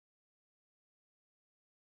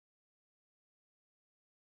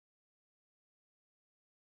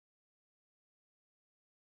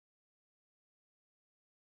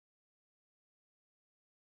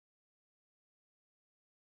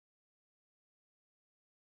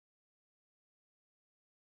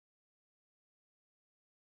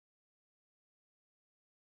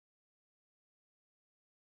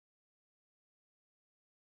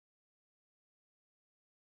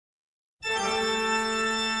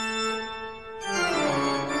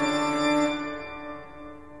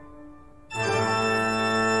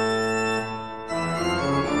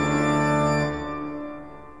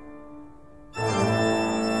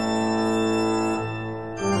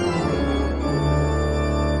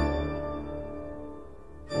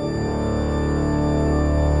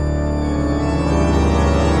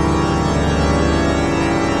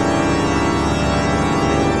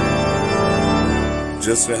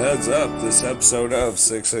just a heads up, this episode of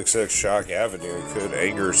 666 Shock Avenue could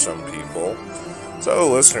anger some people,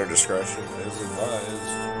 so listener discretion is advised.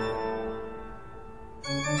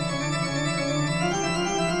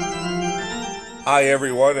 Hi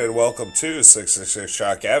everyone, and welcome to 666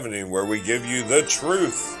 Shock Avenue, where we give you the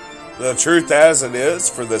truth as it is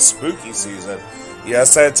for the spooky season.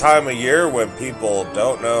 Yes, that time of year when people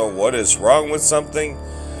don't know what is wrong with something,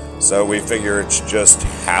 so we figure it's just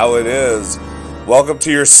how it is. Welcome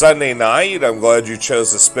to your Sunday night. I'm glad you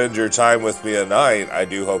chose to spend your time with me tonight. I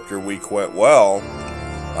do hope your week went well.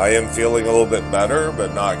 I am feeling a little bit better,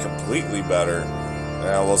 but not completely better.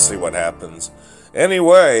 We'll see what happens.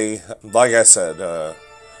 Anyway, like I said,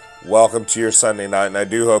 welcome to your Sunday night, and I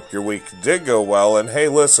do hope your week did go well. And hey,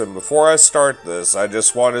 listen, before I start this, I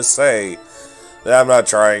just want to say that I'm not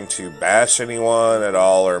trying to bash anyone at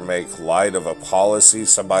all or make light of a policy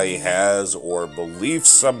somebody has or belief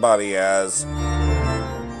somebody has.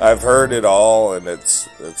 I've heard it all, and it's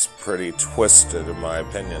pretty twisted in my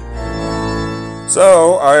opinion.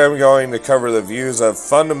 So, I am going to cover the views of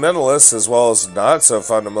fundamentalists as well as not so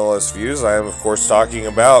fundamentalist views. I am, of course, talking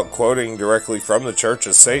about quoting directly from the Church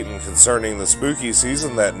of Satan concerning the spooky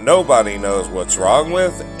season that nobody knows what's wrong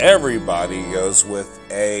with. Everybody goes with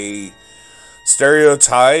a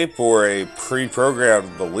stereotype or a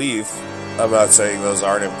pre-programmed belief. I'm not saying those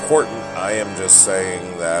aren't important. I am just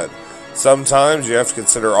saying that sometimes you have to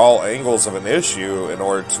consider all angles of an issue in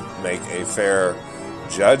order to make a fair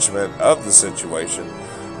judgment of the situation.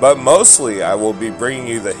 But mostly I will be bringing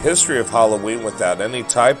you the history of Halloween without any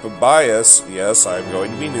type of bias. Yes, I'm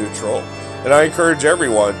going to be neutral, and I encourage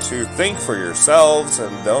everyone to think for yourselves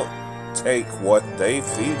and don't take what they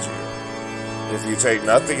feed you. If you take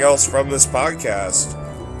nothing else from this podcast,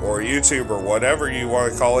 or YouTube, or whatever you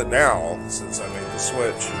want to call it now, since I made the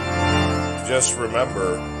switch, just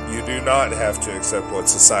remember, you do not have to accept what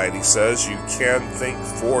society says. You can think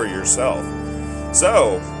for yourself.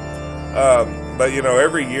 So, but you know,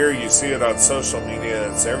 every year you see it on social media,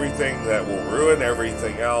 and it's everything that will ruin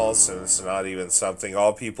everything else, and it's not even something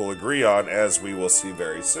all people agree on, as we will see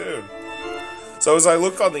very soon. So as I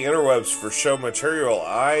look on the interwebs for show material,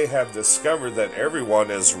 I have discovered that everyone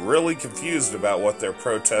is really confused about what they're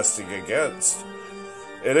protesting against.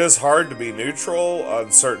 It is hard to be neutral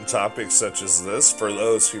on certain topics such as this for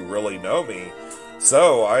those who really know me.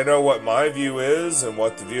 So I know what my view is and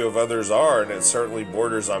what the view of others are, and it certainly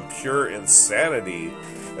borders on pure insanity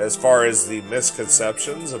as far as the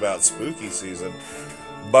misconceptions about spooky season.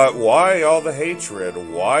 But why all the hatred?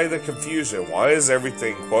 Why the confusion? Why is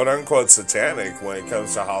everything quote-unquote satanic when it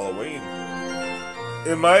comes to Halloween?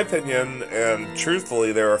 In my opinion, and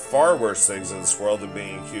truthfully, there are far worse things in this world than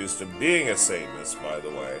being accused of being a Satanist, by the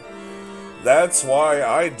way. That's why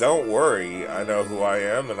I don't worry. I know who I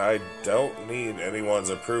am, and I don't need anyone's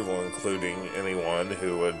approval, including anyone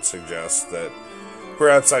who would suggest that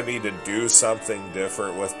perhaps I need to do something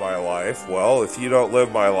different with my life. Well, if you don't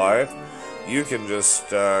live my life, you can just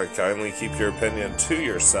kindly keep your opinion to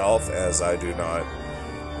yourself, as I do not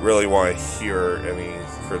really want to hear any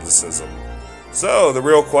criticism. So, the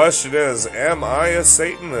real question is, am I a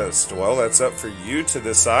Satanist? Well, that's up for you to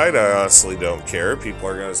decide. I honestly don't care. People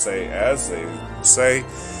are going to say as they say.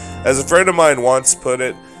 As a friend of mine once put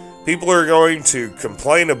it, people are going to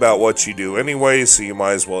complain about what you do anyway, so you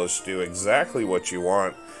might as well just do exactly what you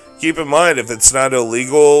want. Keep in mind, if it's not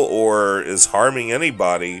illegal or is harming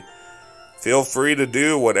anybody, feel free to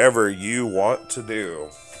do whatever you want to do.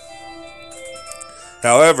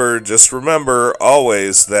 However, just remember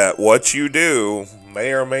always that what you do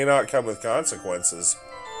may or may not come with consequences.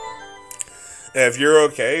 And if you're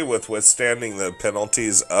okay with withstanding the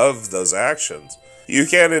penalties of those actions, you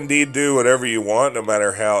can indeed do whatever you want, no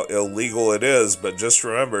matter how illegal it is. But just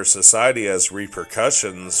remember, society has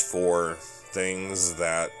repercussions for things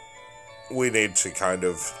that we need to kind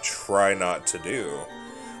of try not to do.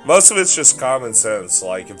 Most of it's just common sense,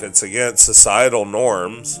 like if it's against societal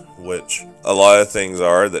norms, which a lot of things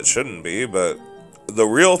are that shouldn't be, but the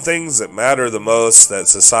real things that matter the most that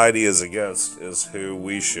society is against is who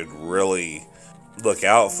we should really look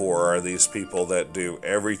out for, are these people that do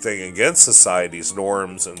everything against society's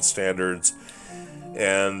norms and standards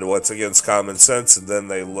and what's against common sense, and then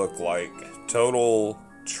they look like total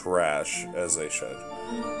trash, as they should,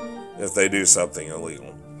 if they do something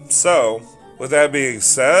illegal. So, with that being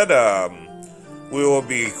said, we will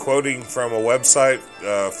be quoting from a website,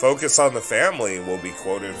 Focus on the Family will be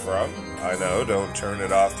quoted from. I know, don't turn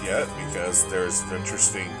it off yet, because there's an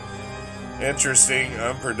interesting,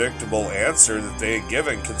 unpredictable answer that they had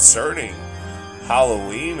given concerning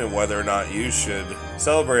Halloween and whether or not you should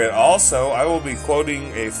celebrate it. Also, I will be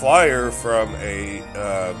quoting a flyer from a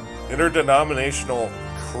interdenominational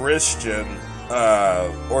Christian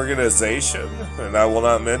organization, and I will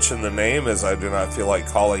not mention the name as I do not feel like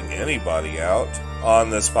calling anybody out on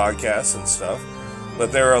this podcast and stuff,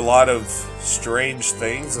 but there are a lot of strange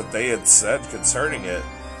things that they had said concerning it.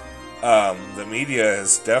 The media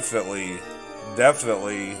has definitely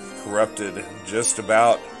corrupted just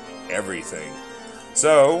about everything.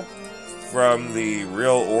 So, from the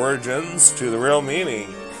real origins to the real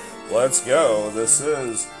meaning, let's go. This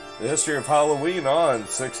is the history of Halloween on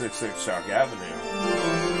 666 Shock Avenue.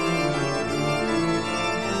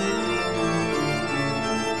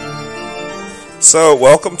 So,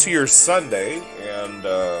 welcome to your Sunday and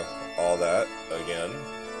all that again.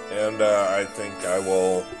 And I think I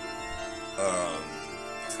will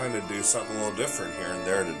kind of do something a little different here and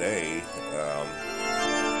there today.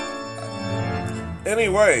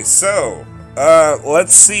 Anyway, so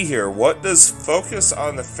let's see here. What does Focus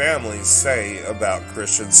on the Family say about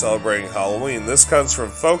Christians celebrating Halloween? This comes from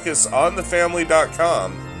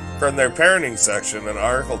FocusOnTheFamily.com. From their parenting section, an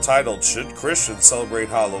article titled, Should Christians Celebrate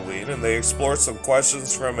Halloween? And they explore some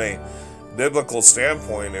questions from a biblical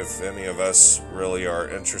standpoint, if any of us really are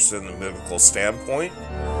interested in the biblical standpoint.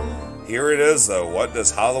 Here it is, though. What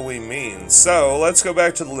does Halloween mean? So, let's go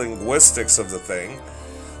back to the linguistics of the thing.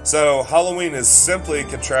 So, Halloween is simply a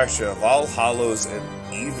contraction of All Hallows and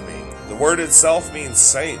Evening. The word itself means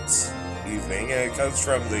Saints' Evening, and it comes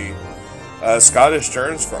from the Scottish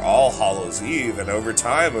terms for All Hallows Eve, and over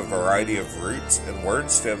time a variety of roots and word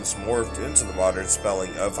stems morphed into the modern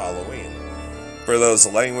spelling of Halloween. For those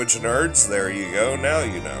language nerds, there you go, now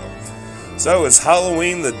you know. So, is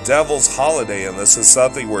Halloween the devil's holiday? And this is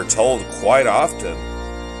something we're told quite often.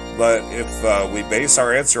 But if we base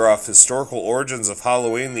our answer off historical origins of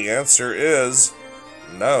Halloween, the answer is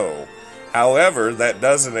no. However, that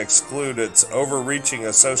doesn't exclude its overreaching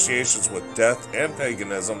associations with death and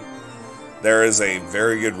paganism. There is a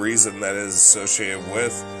very good reason that is associated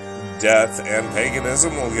with death and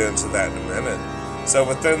paganism. We'll get into that in a minute. So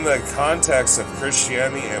within the context of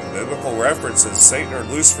Christianity and biblical references, Satan or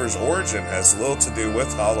Lucifer's origin has little to do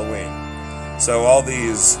with Halloween. So all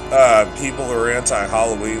these people who are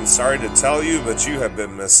anti-Halloween, sorry to tell you, but you have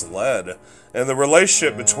been misled. And the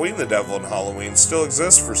relationship between the devil and Halloween still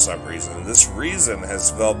exists for some reason. This reason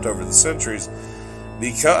has developed over the centuries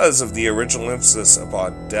because of the original emphasis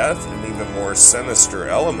upon death and even more sinister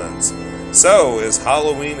elements. So, is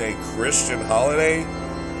Halloween a Christian holiday?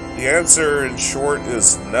 The answer, in short,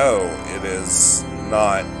 is no. It is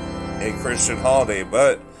not a Christian holiday,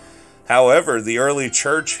 but however, the early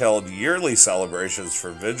church held yearly celebrations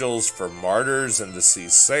for vigils for martyrs and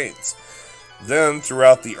deceased saints. Then,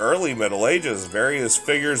 throughout the early Middle Ages, various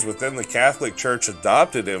figures within the Catholic Church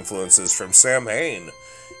adopted influences from Samhain.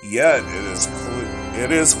 Yet,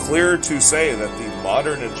 it is clear to say that the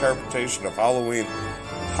modern interpretation of Halloween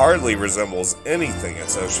hardly resembles anything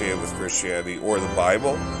associated with Christianity or the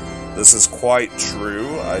Bible. This is quite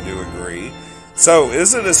true, I do agree. So,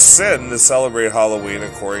 is it a sin to celebrate Halloween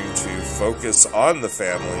according to Focus on the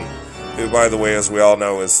Family, who, by the way, as we all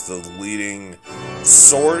know, is the leading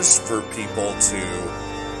source for people to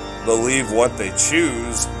believe what they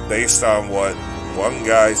choose based on what one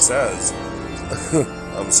guy says?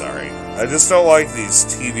 I'm sorry. I just don't like these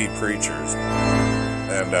TV preachers.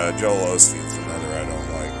 And Joel Osteen's another I don't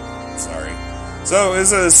like. Sorry. So,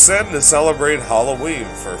 is it a sin to celebrate Halloween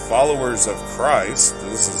for followers of Christ?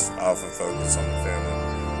 This is off of Focus on the Family.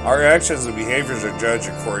 Our actions and behaviors are judged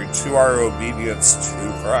according to our obedience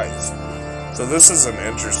to Christ. So this is an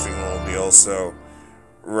interesting little deal. So,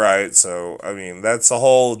 right. So, I mean, that's the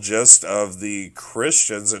whole gist of the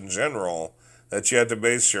Christians in general, that you have to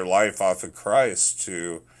base your life off of Christ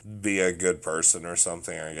to be a good person or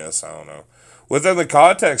something, I guess. I don't know. Within the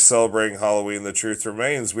context celebrating Halloween, the truth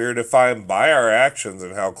remains. We are defined by our actions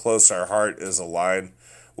and how close our heart is aligned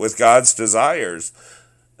with God's desires.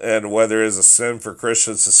 And whether it is a sin for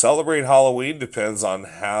Christians to celebrate Halloween depends on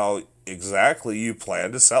how exactly you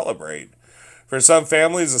plan to celebrate. For some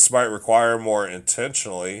families, this might require more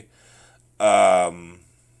intentionally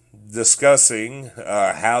discussing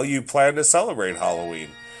how you plan to celebrate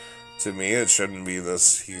Halloween. To me, it shouldn't be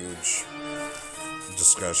this huge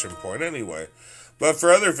discussion point anyway. But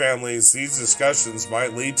for other families, these discussions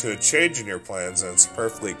might lead to a change in your plans, and it's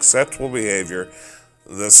perfectly acceptable behavior.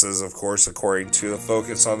 This is, of course, according to the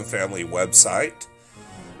Focus on the Family website.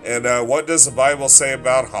 And what does the Bible say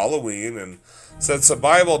about Halloween? And since the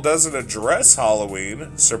Bible doesn't address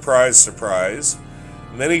Halloween, surprise, surprise,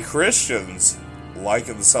 many Christians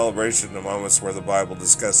liken the celebration to moments where the Bible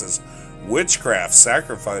discusses witchcraft,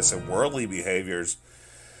 sacrifice, and worldly behaviors.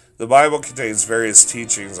 The Bible contains various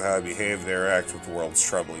teachings on how to behave and interact with the world's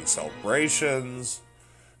troubling celebrations.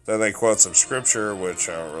 Then they quote some scripture, which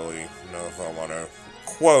I don't really know if I want to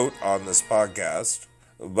quote on this podcast.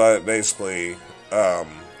 But basically,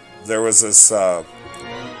 there was this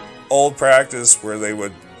old practice where they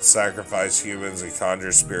would sacrifice humans and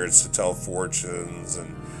conjure spirits to tell fortunes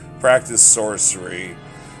and practice sorcery.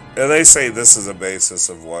 And they say this is a basis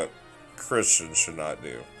of what Christians should not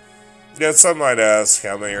do. Yet some might ask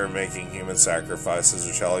how many are making human sacrifices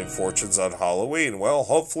or telling fortunes on Halloween. Well,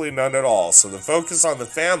 hopefully none at all. So the focus on the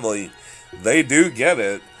family, they do get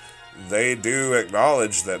it. They do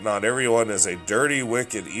acknowledge that not everyone is a dirty,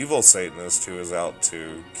 wicked, evil Satanist who is out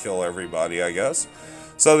to kill everybody, I guess.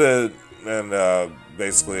 So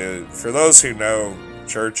basically, for those who know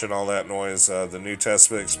church and all that noise, the New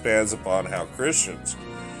Testament expands upon how Christians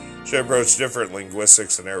should approach different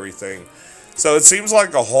linguistics and everything. So it seems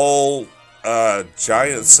like a whole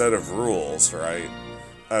giant set of rules, right?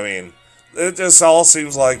 I mean, it just all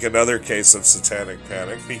seems like another case of satanic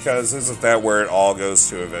panic, because isn't that where it all goes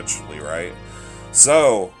to eventually, right?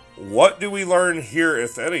 So, what do we learn here,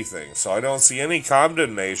 if anything? So I don't see any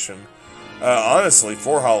condemnation, honestly,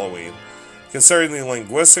 for Halloween. Concerning the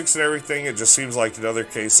linguistics and everything, it just seems like another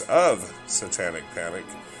case of satanic panic.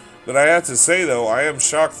 But I have to say, though, I am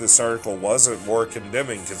shocked this article wasn't more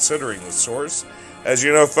condemning considering the source. As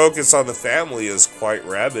you know, focus on the family is quite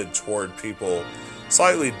rabid toward people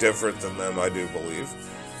slightly different than them, I do believe.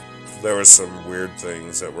 There were some weird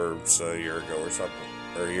things that were a year ago or something,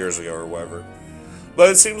 or years ago or whatever.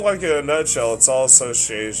 But it seems like, in a nutshell, it's all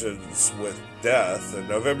associations with death. And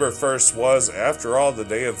November 1st was, after all, the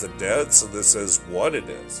Day of the Dead, so this is what it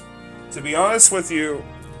is. To be honest with you,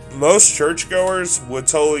 most churchgoers would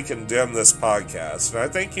totally condemn this podcast, and I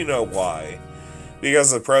think you know why.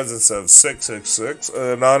 Because of the presence of 666, an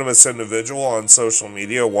anonymous individual on social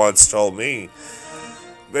media once told me,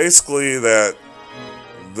 basically, that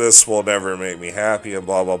this will never make me happy and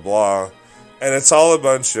blah, blah, blah. And it's all a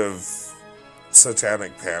bunch of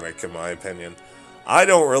satanic panic, in my opinion. I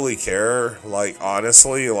don't really care,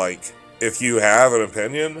 honestly, if you have an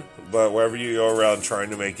opinion, but whenever you go around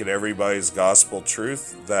trying to make it everybody's gospel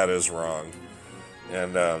truth, that is wrong.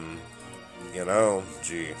 And,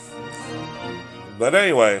 gee. But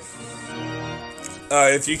anyway,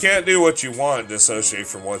 if you can't do what you want, dissociate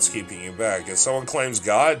from what's keeping you back. If someone claims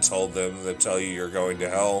God told them to tell you you're going to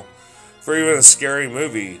hell for even a scary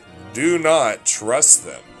movie, do not trust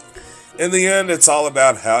them. In the end, it's all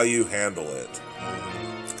about how you handle it.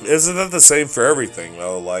 Isn't that the same for everything,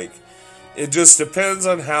 though? It just depends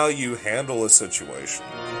on how you handle a situation.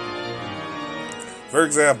 For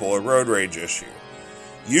example, a road rage issue.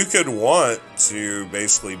 You could want to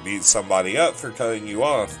basically beat somebody up for cutting you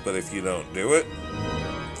off, but if you don't do it,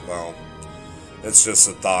 well, it's just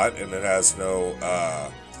a thought, and it has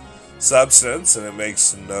no substance, and it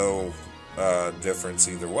makes no difference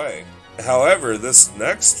either way. However, this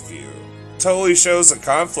next view totally shows the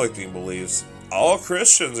conflicting beliefs all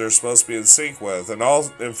Christians are supposed to be in sync with,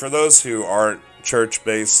 and for those who aren't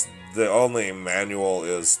church-based, the only manual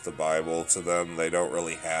is the Bible. To them, they don't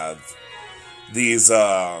really have these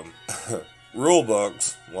rule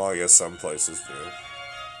books. Well, I guess some places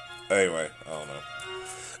do. Anyway, I don't know.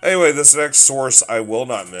 Anyway, this next source I will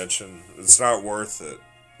not mention. It's not worth it.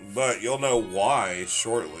 But you'll know why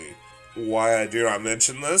shortly. Why I do not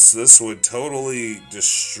mention this. This would totally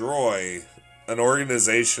destroy an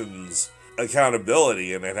organization's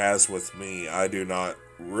accountability, and it has with me. I do not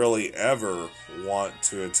really ever want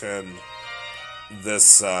to attend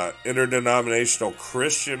this interdenominational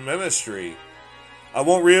Christian ministry. I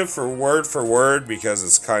won't read it for word because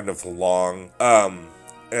it's kind of long.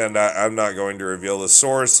 And I'm not going to reveal the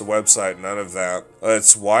source, the website, none of that.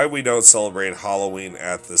 It's why we don't celebrate Halloween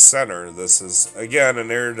at the center. This is, again, an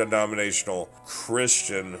interdenominational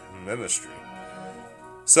Christian ministry.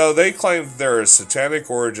 So they claim that there are satanic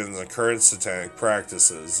origins and current satanic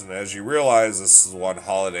practices. And as you realize, this is one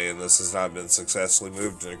holiday, and this has not been successfully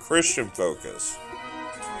moved in a Christian focus.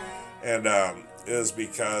 And it is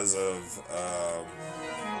because of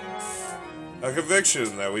a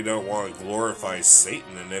conviction that we don't want to glorify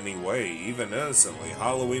Satan in any way, even innocently.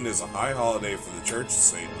 Halloween is a high holiday for the Church of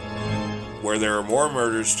Satan, where there are more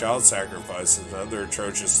murders, child sacrifices, and other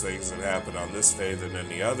atrocious things that happen on this day than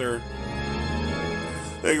any other.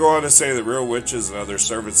 They go on to say that real witches and other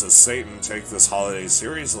servants of Satan take this holiday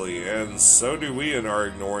seriously, and so do we in our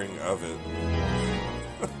ignoring of it.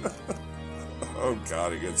 Oh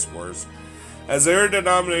God, it gets worse. As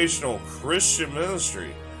interdenominational Christian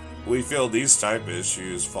ministry, We feel these type of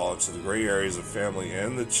issues fall into the gray areas of family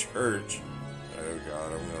and the church. Oh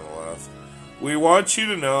God, I'm gonna laugh. We want you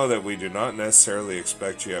to know that we do not necessarily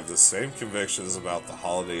expect you to have the same convictions about the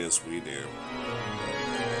holiday as we do.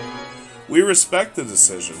 We respect the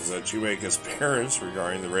decisions that you make as parents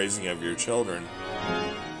regarding the raising of your children.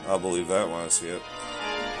 I'll believe that when I see it.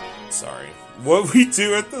 Sorry. What we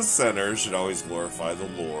do at the center should always glorify the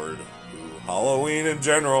Lord. Ooh, Halloween in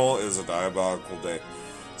general is a diabolical day.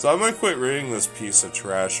 So I'm gonna quit reading this piece of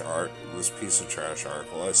trash article,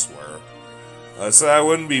 I swear. I said I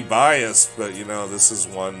wouldn't be biased, but this is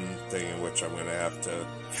one thing in which I'm gonna have to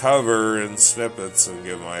cover in snippets and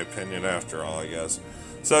give my opinion after all, I guess.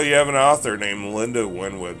 So you have an author named Linda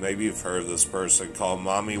Winwood, maybe you've heard of this person, called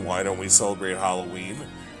Mommy, Why Don't We Celebrate Halloween?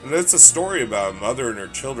 And it's a story about a mother and her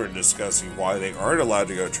children discussing why they aren't allowed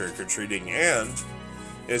to go trick-or-treating, and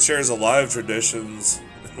it shares a lot of traditions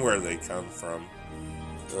and where they come from.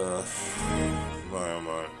 My oh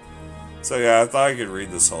my. So yeah, I thought I could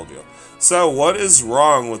read this whole deal. So what is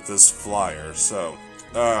wrong with this flyer? So,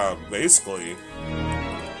 basically,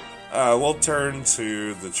 we'll turn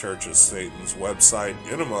to the Church of Satan's website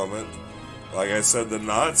in a moment. Like I said, the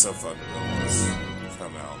not-so-fundamentalists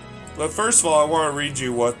come out. But first of all, I want to read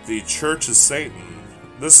you what the Church of Satan,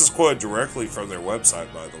 this is quoted directly from their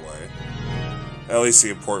website, by the way. At least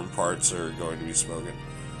the important parts are going to be spoken.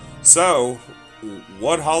 So,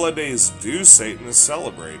 what holidays do Satanists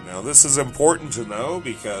celebrate? Now, this is important to know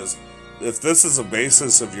because if this is a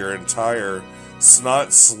basis of your entire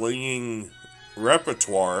snot-slinging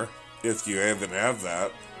repertoire, if you even have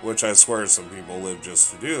that, which I swear some people live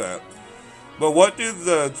just to do that. But what does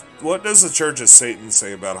the Church of Satan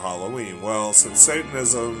say about Halloween? Well, since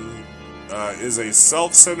Satanism is a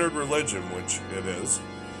self-centered religion, which it is,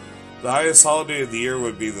 the highest holiday of the year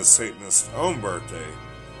would be the Satanist's own birthday.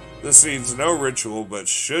 This needs no ritual, but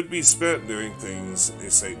should be spent doing things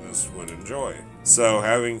a Satanist would enjoy. So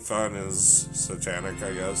having fun is satanic,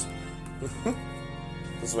 I guess.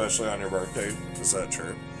 Especially on your birthday. Is that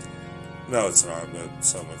true? No, it's not, but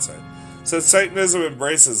some would say. Since Satanism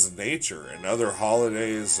embraces nature and other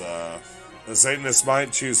holidays the Satanists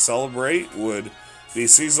might choose to celebrate would be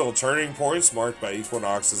seasonal turning points marked by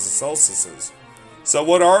equinoxes and solstices. So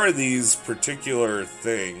what are these particular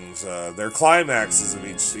things? They're climaxes of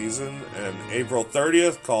each season, and April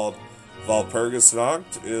 30th, called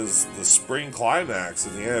Walpurgisnacht, is the spring climax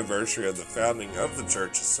and the anniversary of the founding of the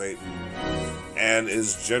Church of Satan, and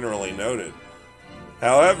is generally noted.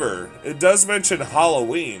 However, it does mention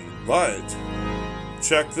Halloween, but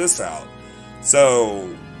check this out. So,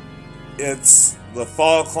 it's the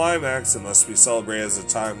fall climax and must be celebrated as a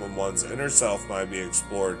time when one's inner self might be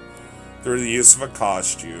explored through the use of a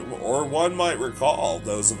costume, or one might recall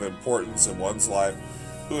those of importance in one's life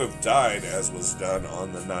who have died, as was done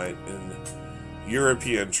on the night in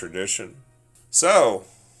European tradition. So,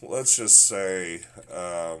 let's just say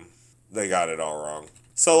they got it all wrong.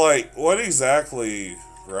 So, what exactly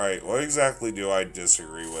do I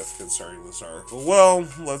disagree with concerning this article? Well,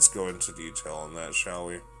 let's go into detail on that, shall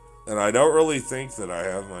we? And I don't really think that I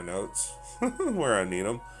have my notes where I need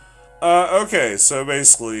them. Okay, so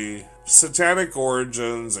basically, satanic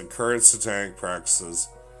origins and current satanic practices.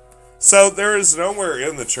 So there is nowhere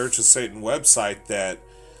in the Church of Satan website that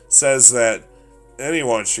says that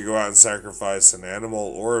anyone should go out and sacrifice an animal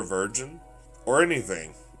or a virgin or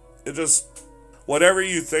anything. It just, whatever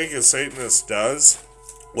you think a Satanist does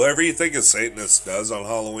on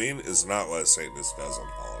Halloween is not what a Satanist does on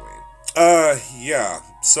Halloween. Yeah,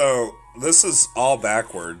 so this is all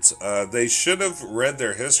backwards. They should have read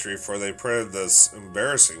their history before they printed this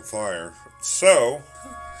embarrassing flyer. So,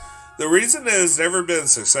 the reason it has never been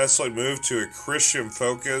successfully moved to a Christian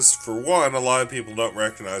focus, for one, a lot of people don't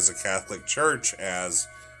recognize the Catholic Church as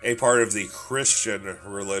a part of the Christian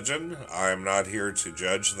religion. I'm not here to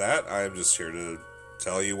judge that. I'm just here to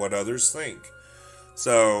tell you what others think.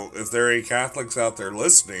 So, if there are any Catholics out there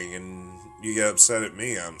listening and you get upset at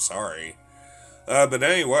me, I'm sorry. But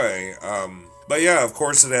anyway, but yeah, of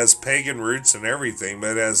course it has pagan roots and everything,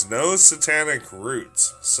 but it has no satanic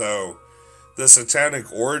roots. So, the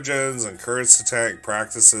satanic origins and current satanic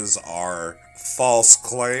practices are false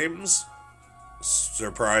claims.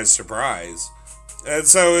 Surprise, surprise. And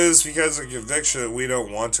so it is because of conviction that we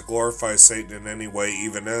don't want to glorify Satan in any way,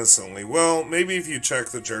 even innocently. Well, maybe if you check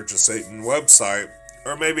the Church of Satan website,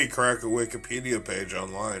 or maybe crack a Wikipedia page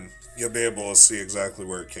online, you'll be able to see exactly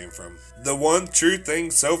where it came from. The one true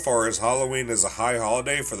thing so far is Halloween is a high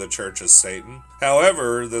holiday for the Church of Satan.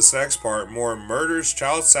 However, this next part, more murders,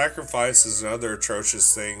 child sacrifices, and other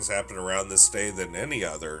atrocious things happen around this day than any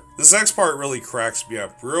other. This next part really cracks me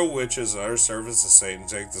up. Real witches and other servants of Satan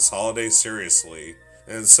take this holiday seriously,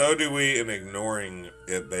 and so do we in ignoring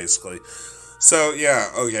it, basically. So, yeah,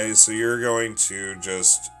 okay, so you're going to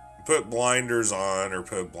just put blinders on or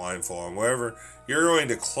put blindfold on, whatever. You're going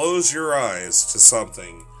to close your eyes to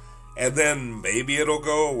something, and then maybe it'll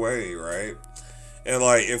go away, right? And,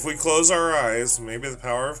 like, if we close our eyes, maybe the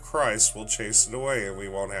power of Christ will chase it away, and we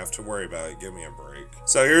won't have to worry about it. Give me a break.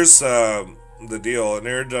 So here's the deal. In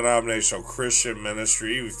interdenominational Christian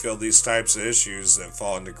ministry, we feel these types of issues that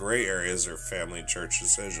fall into gray areas are family and church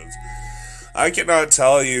decisions. I cannot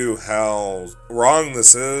tell you how wrong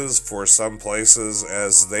this is for some places,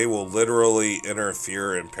 as they will literally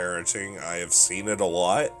interfere in parenting. I have seen it a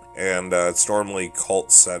lot, and it's normally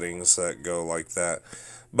cult settings that go like that.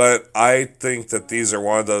 But I think that these are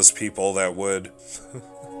one of those people that would...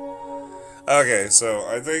 Okay, so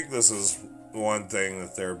I think this is one thing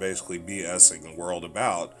that they're basically BSing the world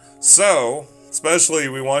about. So... especially,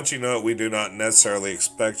 we want you to know that we do not necessarily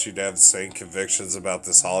expect you to have the same convictions about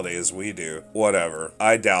this holiday as we do. Whatever.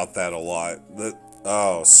 I doubt that a lot.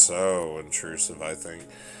 So intrusive, I think.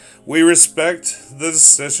 We respect the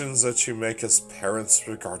decisions that you make as parents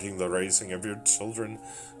regarding the raising of your children.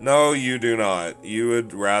 No, you do not. You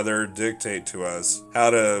would rather dictate to us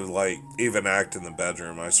how to, even act in the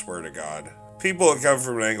bedroom, I swear to God. People that come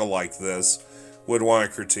from an angle like this would want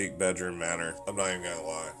to critique bedroom manner. I'm not even gonna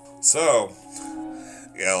lie. So,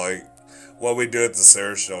 yeah, what we do at the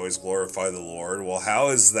Sarah should always glorify the Lord. Well, how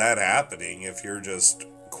is that happening if you're just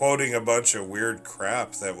quoting a bunch of weird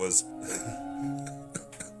crap that was...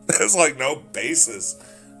 there's no basis,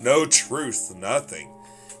 no truth, nothing.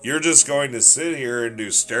 You're just going to sit here and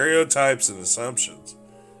do stereotypes and assumptions.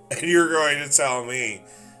 And you're going to tell me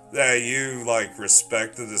that you,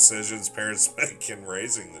 respect the decisions parents make in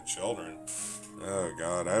raising the children. Oh,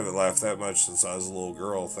 God, I haven't laughed that much since I was a little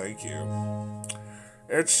girl. Thank you.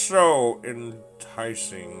 It's so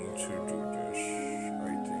enticing to do this, I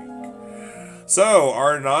think. So,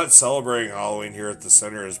 our not celebrating Halloween here at the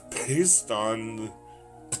center is based on...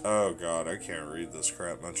 Oh, God, I can't read this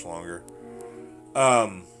crap much longer.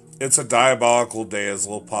 It's a diabolical day as a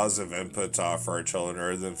little positive input to offer our children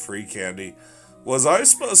other than free candy. Was I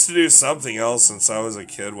supposed to do something else since I was a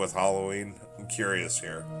kid with Halloween? I'm curious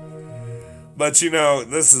here. But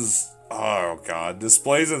this is, oh God,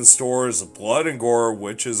 displays in stores of blood and gore,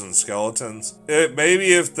 witches and skeletons.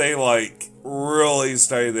 Maybe if they really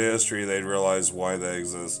study the history, they'd realize why they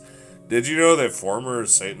exist. Did you know that former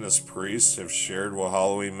Satanist priests have shared what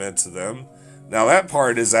Halloween meant to them? Now that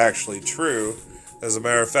part is actually true. As a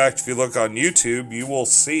matter of fact, if you look on YouTube, you will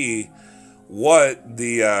see what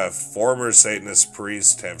the former Satanist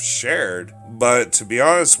priests have shared. But to be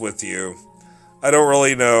honest with you, I don't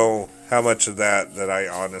really know how much of that I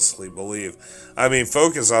honestly believe. I mean,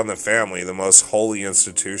 focus on the family, the most holy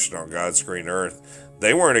institution on God's green earth.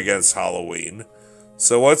 They weren't against Halloween.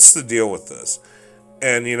 So what's the deal with this?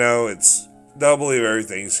 And, don't believe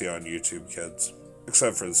everything you see on YouTube, kids.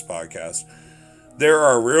 Except for this podcast. There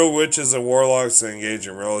are real witches and warlocks that engage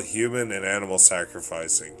in real human and animal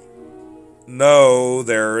sacrificing. No,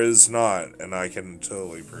 there is not. And I can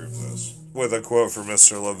totally prove this. With a quote from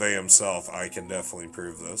Mr. LeVay himself, I can definitely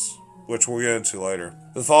prove this, which we'll get into later.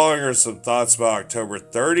 The following are some thoughts about October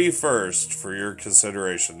 31st for your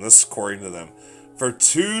consideration. This is according to them. For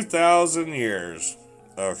 2,000 years,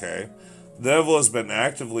 okay, the devil has been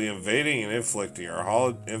actively invading and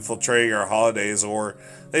infiltrating our holidays, or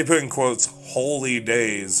they put in quotes, holy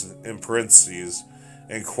days, in parentheses,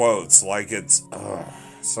 in quotes, like it's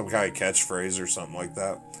some kind of catchphrase or something like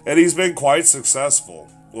that. And he's been quite successful.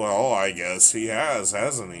 Well, I guess he has,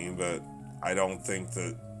 hasn't he? But I don't think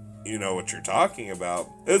that you know what you're talking about.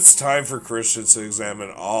 It's time for Christians to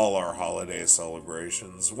examine all our holiday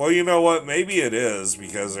celebrations. Well, you know what? Maybe it is,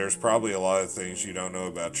 because there's probably a lot of things you don't know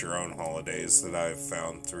about your own holidays that I've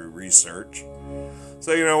found through research.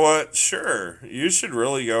 So, you know what? Sure. You should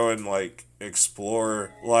really go and,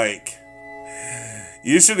 explore,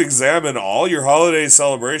 you should examine all your holiday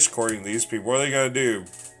celebrations according to these people. What are they going to do?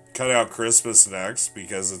 Cut out Christmas next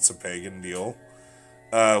because it's a pagan deal?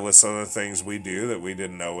 With some of the things we do that we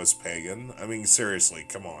didn't know was pagan. I mean, seriously,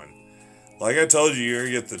 come on. Like I told you, you're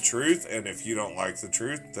going to get the truth, and if you don't like the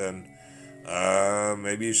truth, then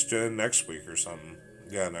maybe you should do it next week or something.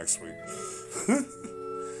 Yeah, next week.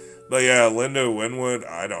 But yeah, Linda Winwood,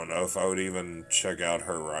 I don't know if I would even check out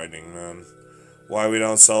her writing, man. Why we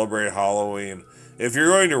don't celebrate Halloween. If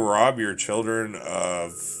you're going to rob your children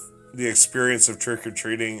of the experience of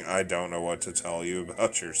trick-or-treating, I don't know what to tell you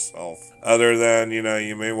about yourself. Other than, you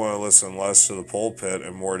may want to listen less to the pulpit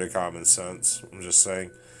and more to common sense. I'm just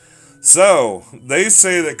saying. So, they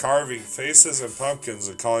say that carving faces and pumpkins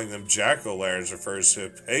and calling them jack-o'-lanterns refers to a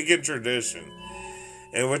pagan tradition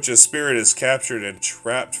in which a spirit is captured and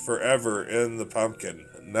trapped forever in the pumpkin.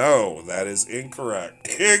 No, that is incorrect.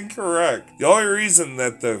 Incorrect. The only reason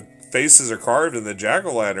that the faces are carved in the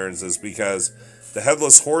jack-o'-lanterns is because the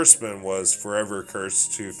headless horseman was forever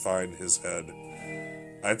cursed to find his head.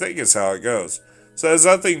 I think it's how it goes. So it has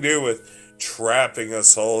nothing to do with trapping a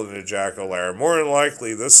soul in a jack-o'-lantern. More than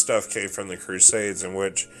likely, this stuff came from the Crusades, in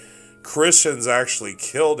which Christians actually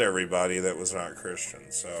killed everybody that was not Christian.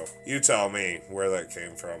 So you tell me where that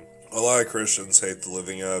came from. A lot of Christians hate the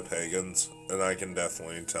living out of pagans, and I can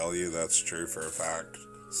definitely tell you that's true for a fact.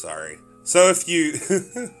 Sorry. So if you...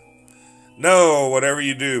 No, whatever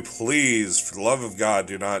you do, please, for the love of God,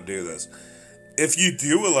 do not do this. If you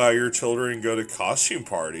do allow your children to go to costume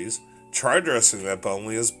parties, try dressing them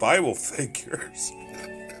only as Bible figures.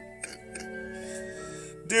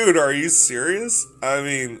 Dude, are you serious? I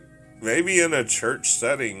mean, maybe in a church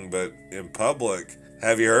setting, but in public.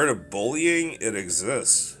 Have you heard of bullying? It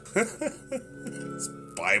exists. It's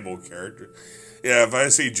Bible character. Yeah, if I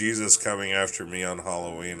see Jesus coming after me on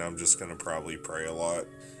Halloween, I'm just going to probably pray a lot.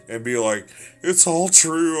 And be like, it's all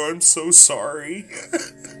true, I'm so sorry.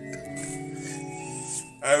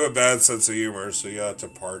 I have a bad sense of humor, so you have to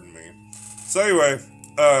pardon me. So anyway,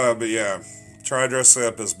 but yeah, try dressing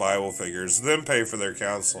up as Bible figures, then pay for their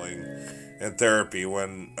counseling and therapy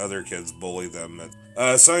when other kids bully them.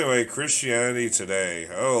 So anyway, Christianity Today.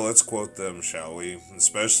 Oh, let's quote them, shall we?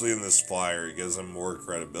 Especially in this flyer, it gives them more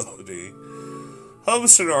credibility.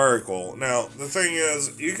 Published an article. Now, the thing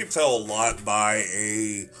is, you can tell a lot by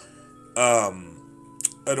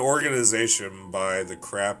an organization by the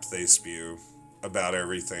crap they spew about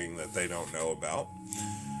everything that they don't know about.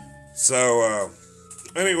 So,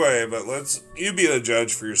 anyway, but you be the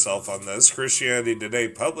judge for yourself on this. Christianity Today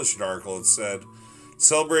published an article that said,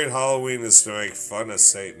 celebrate Halloween is to make fun of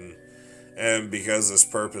Satan. And because this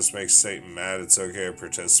purpose makes Satan mad, it's okay to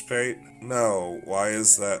participate? No. Why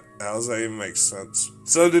is that? How does that even make sense?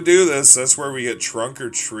 So to do this, that's where we get trunk or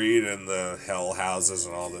treat and the hell houses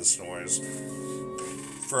and all this noise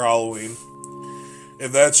for Halloween.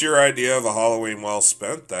 If that's your idea of a Halloween well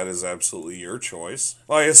spent, that is absolutely your choice.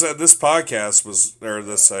 Like I said, this podcast was, or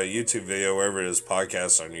this YouTube video, wherever it is,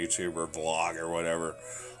 podcast on YouTube or vlog or whatever,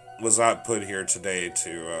 was not put here today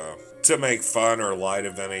to make fun or light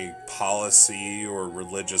of any policy or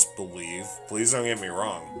religious belief. Please don't get me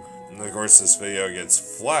wrong. And of course, this video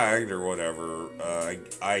gets flagged or whatever.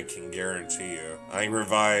 I can guarantee you. I can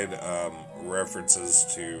provide references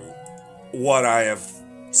to what I have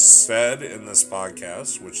said in this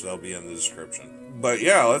podcast, which they'll be in the description. But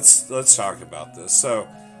yeah, let's talk about this. So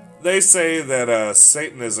they say that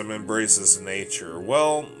Satanism embraces nature.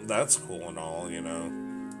 Well, that's cool and all,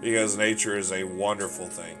 because nature is a wonderful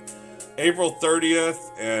thing. April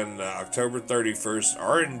 30th and October 31st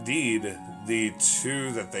are indeed the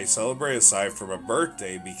two that they celebrate aside from a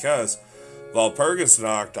birthday, because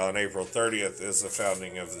Walpurgisnacht on April 30th is the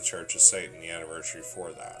founding of the Church of Satan, the anniversary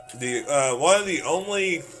for that. One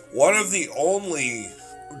of the only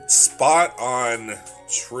spot-on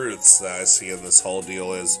truths that I see in this whole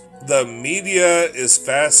deal is the media is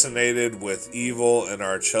fascinated with evil, and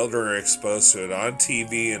our children are exposed to it on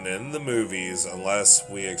TV and in the movies unless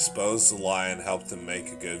we expose the lie and help them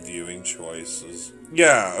make good viewing choices.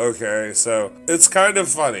 Yeah, okay, so it's kind of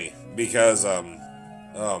funny because,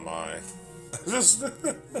 oh my.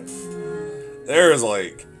 There's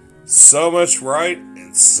like so much right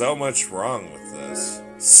and so much wrong with this.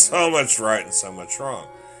 So much right and so much wrong.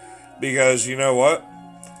 Because you know what?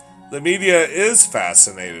 The media is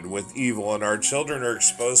fascinated with evil, and our children are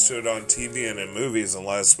exposed to it on TV and in movies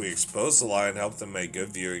unless we expose the lie and help them make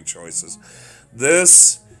good viewing choices.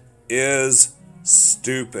 This is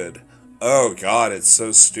stupid. Oh God, it's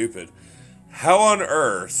so stupid. How on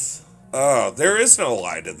earth? Oh, there is no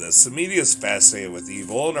lie to this. The media is fascinated with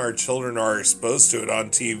evil, and our children are exposed to it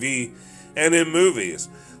on TV and in movies.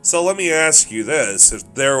 So let me ask you this.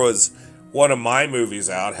 If there was one of my movies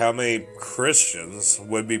out, how many Christians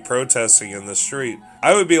would be protesting in the street?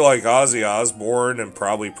 I would be like Ozzy Osbourne and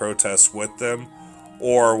probably protest with them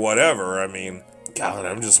or whatever. I mean, God,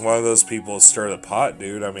 I'm just one of those people that stir the pot,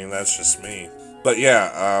 dude. I mean, that's just me. But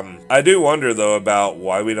yeah, I do wonder, though, about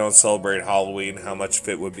why we don't celebrate Halloween, how much of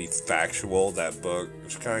it would be factual, that book,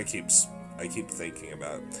 which kind of I keep thinking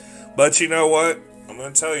about it. But you know what? I'm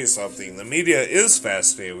going to tell you something. The media is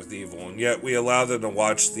fascinated with evil, and yet we allow them to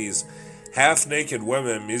watch these half-naked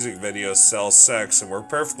women in music videos sell sex, and we're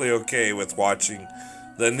perfectly okay with watching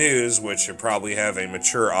the news, which should probably have a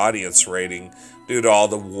mature audience rating due to all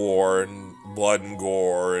the war and blood and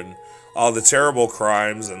gore and all the terrible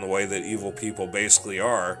crimes and the way that evil people basically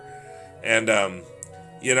are. And,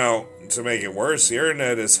 to make it worse, the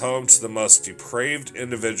internet is home to the most depraved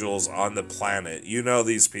individuals on the planet. You know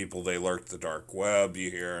these people, they lurk the dark web,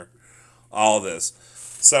 you hear all this.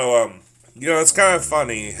 So, it's kind of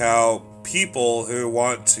funny how people who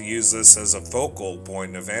want to use this as a focal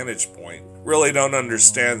point, a vantage point, really don't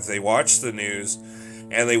understand. They watch the news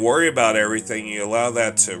and they worry about everything. You allow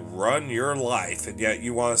that to run your life, and yet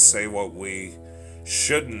you want to say what we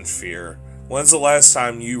shouldn't fear. When's the last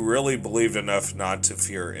time you really believed enough not to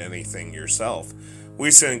fear anything yourself?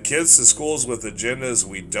 We send kids to schools with agendas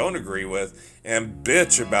we don't agree with and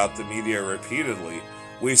bitch about the media repeatedly.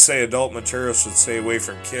 We say adult material should stay away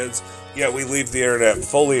from kids, yet we leave the internet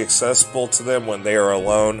fully accessible to them when they are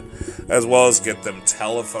alone, as well as get them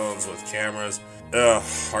telephones with cameras. Ugh,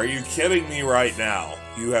 are you kidding me right now?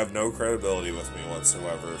 You have no credibility with me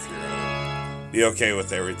whatsoever if you're gonna be okay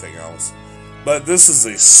with everything else. But this is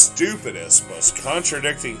the stupidest, most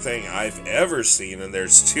contradicting thing I've ever seen, and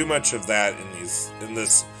there's too much of that in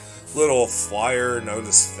this little flyer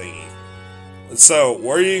notice thingy. So,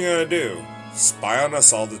 what are you gonna do? Spy on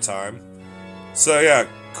us all the time? So yeah,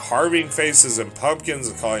 carving faces and pumpkins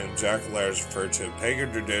and calling them jack-o'-lanterns refer to a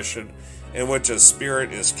pagan tradition in which a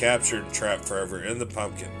spirit is captured and trapped forever in the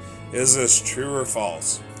pumpkin. Is this true or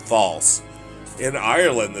false? False. In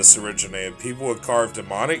Ireland, this originated. People would carve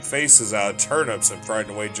demonic faces out of turnips and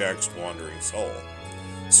frighten away Jack's wandering soul.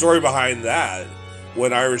 Story behind that,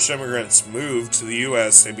 when Irish immigrants moved to the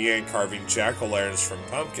U.S., they began carving jack-o'-lanterns from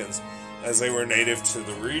pumpkins as they were native to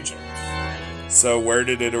the region. So where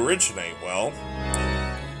did it originate? Well,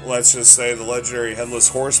 let's just say the legendary Headless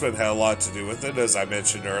Horseman had a lot to do with it, as I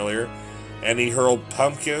mentioned earlier, and he hurled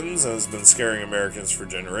pumpkins and has been scaring Americans for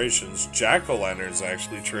generations. Jack-o'-lanterns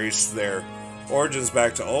actually traced their origins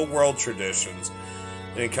back to old world traditions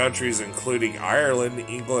in countries including Ireland,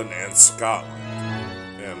 England, and Scotland.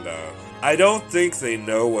 And I don't think they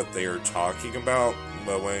know what they are talking about,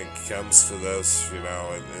 but when it comes to this,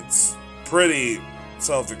 it's pretty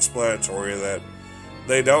self-explanatory that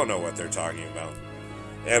they don't know what they're talking about.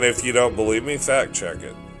 And if you don't believe me, fact check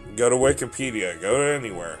it. Go to Wikipedia, go to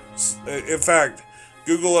anywhere. In fact,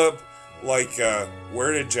 Google up,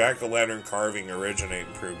 where did jack-o'-lantern carving originate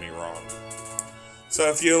and prove me wrong. So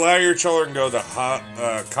if you allow your children to go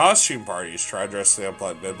to costume parties, try dressing up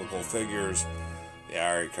like biblical figures. Yeah,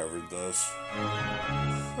 I already covered this.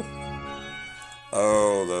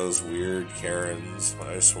 Oh, those weird Karens,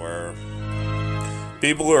 I swear.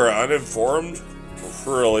 People who are uninformed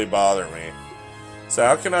really bother me. So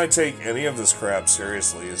how can I take any of this crap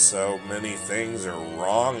seriously? So many things are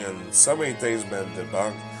wrong and so many things have been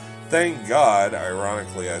debunked. Thank God,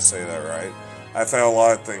 ironically I say that right, I found a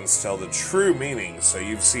lot of things tell the true meaning. So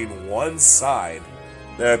you've seen one side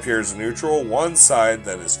that appears neutral, one side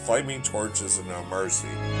that is flaming torches and no mercy,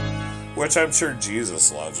 which I'm sure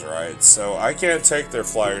Jesus loves, right? So I can't take their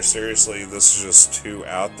flyers seriously. This is just too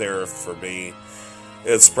out there for me.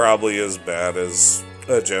 It's probably as bad as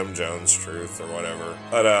a Jim Jones truth or whatever.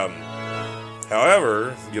 But,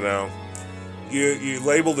 however, you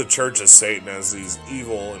label the Church of Satan as these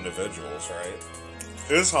evil individuals, right?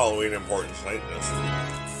 Is Halloween important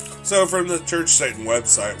Satanist? So from the Church of Satan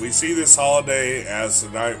website, we see this holiday as the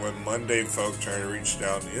night when mundane folk try to reach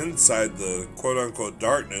down inside the quote-unquote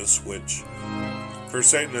darkness, which for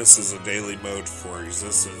Satanists is a daily mode for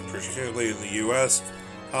existence. Particularly in the U.S.,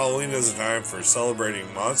 Halloween is a time for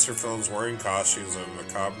celebrating monster films, wearing costumes of a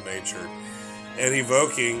macabre nature, and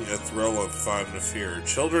evoking a thrill of fun and fear.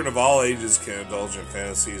 Children of all ages can indulge in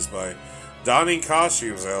fantasies by donning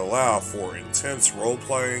costumes that allow for intense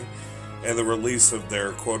role-playing and the release of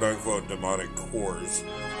their quote-unquote demonic cores.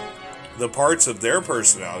 The parts of their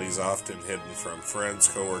personalities often hidden from friends,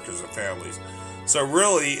 co-workers, and families. So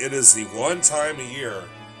really, it is the one time a year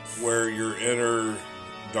where your inner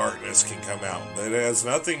darkness can come out. But it has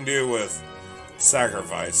nothing to do with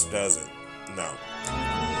sacrifice, does it? No.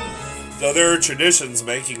 Though there are traditions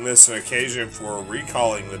making this an occasion for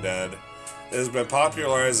recalling the dead, it has been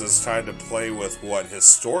popularized as time to play with what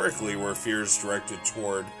historically were fears directed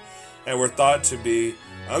toward and were thought to be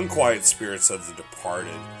unquiet spirits of the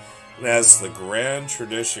departed. And as the grand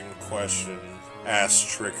tradition question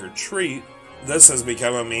asks trick or treat, this has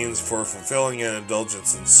become a means for fulfilling an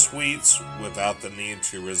indulgence in sweets without the need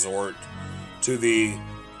to resort to the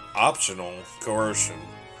optional coercion.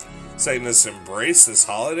 Satanists embrace this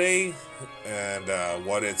holiday and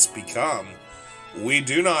what it's become, we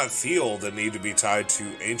do not feel the need to be tied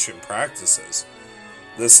to ancient practices.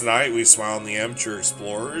 This night we smile on the amateur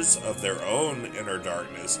explorers of their own inner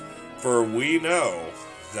darkness, for we know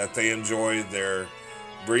that they enjoy their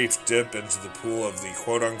brief dip into the pool of the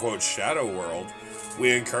quote-unquote shadow world.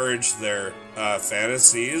 We encourage their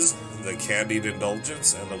fantasies, the candied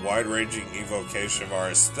indulgence, and the wide-ranging evocation of our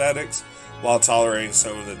aesthetics, while tolerating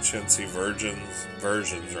some of the chintzy versions,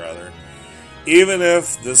 even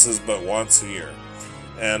if this is but once a year.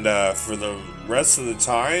 And for the rest of the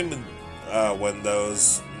time, when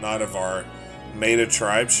those not of our Maida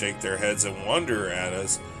tribe shake their heads in wonder at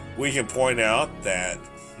us, we can point out that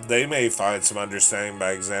they may find some understanding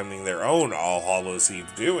by examining their own All Hallows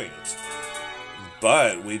Eve doings.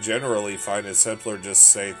 But we generally find it simpler just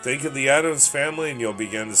to say, think of the Addams Family and you'll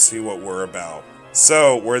begin to see what we're about.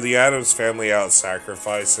 So, were the Addams Family out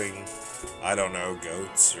sacrificing, I don't know,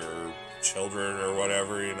 goats or children or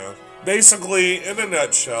whatever, Basically, in a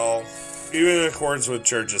nutshell, even in accordance with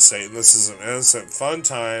Church of Satan, this is an innocent, fun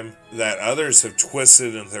time that others have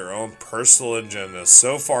twisted into their own personal agenda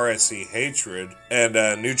so far as see hatred and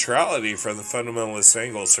neutrality from the fundamentalist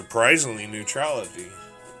angle. Surprisingly, neutrality.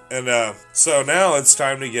 And so now it's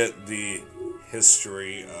time to get the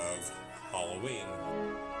history of Halloween.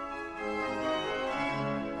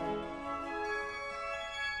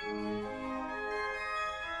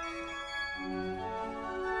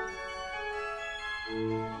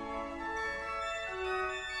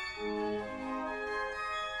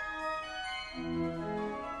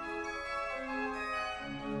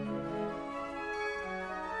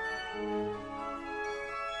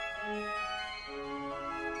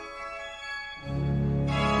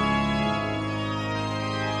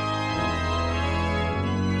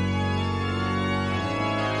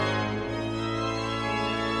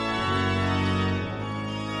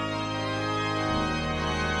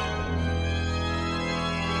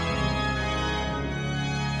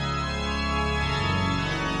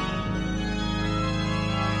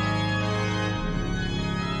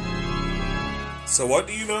 So what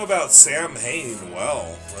do you know about Samhain?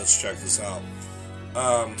 Well, let's check this out.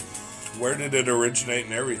 Where did it originate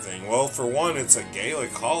and everything? Well, for one, it's a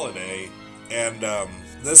Gaelic holiday, and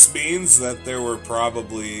this means that there were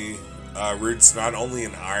probably roots not only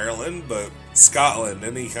in Ireland, but Scotland,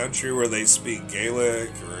 any country where they speak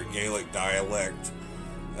Gaelic or a Gaelic dialect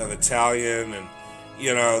of Italian, and,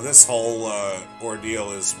 this whole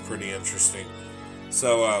ordeal is pretty interesting.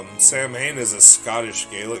 So, Samhain is a Scottish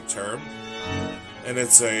Gaelic term, and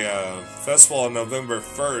it's a festival on November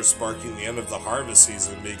 1st, marking the end of the harvest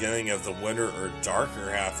season, beginning of the winter or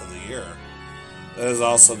darker half of the year. That is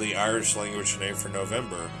also the Irish language name for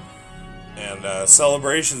November. And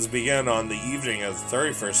celebrations began on the evening of the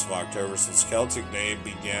 31st of October, since Celtic Day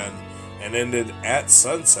began and ended at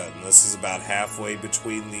sunset, and this is about halfway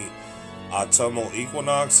between the autumnal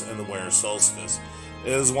equinox and the winter solstice.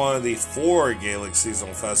 It is one of the 4 Gaelic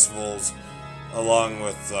seasonal festivals, along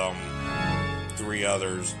with 3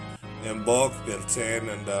 others, Imbolc, Beltane,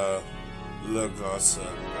 and Lugos,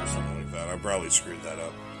 or something like that. I probably screwed that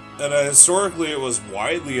up. And historically, it was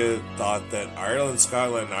widely thought that Ireland,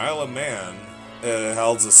 Scotland, and Isle of Man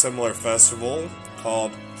held a similar festival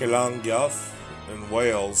called Ceann Gaeltacht in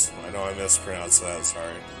Wales. I know I mispronounced that,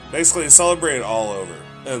 sorry. Basically, it's celebrated all over.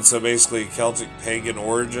 And so basically, Celtic pagan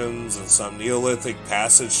origins and some Neolithic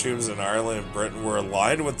passage tombs in Ireland and Britain were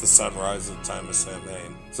aligned with the sunrise at the time of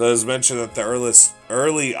Samhain. So it is mentioned that the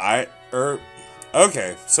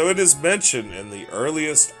it is mentioned in the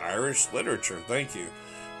earliest Irish literature, thank you,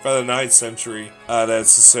 by the 9th century, that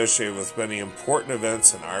it's associated with many important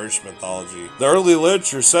events in Irish mythology. The early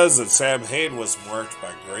literature says that Samhain was marked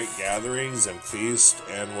by great gatherings and feasts,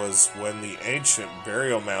 and was when the ancient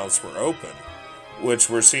burial mounds were opened, which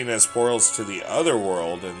were seen as portals to the other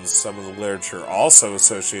world, and some of the literature also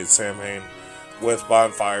associates Samhain with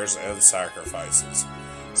bonfires and sacrifices.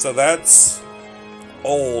 So that's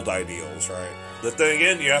old ideals, right? But then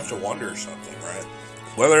again, you have to wonder something, right?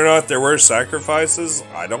 Whether or not there were sacrifices,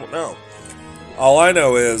 I don't know. All I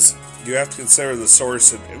know is you have to consider the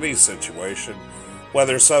source in any situation,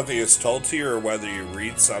 whether something is told to you or whether you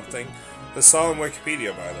read something. This is all on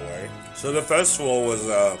Wikipedia, by the way. So the festival was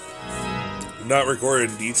not recorded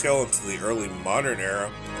in detail until the early modern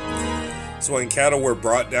era. So when cattle were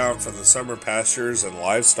brought down from the summer pastures and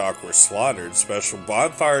livestock were slaughtered, special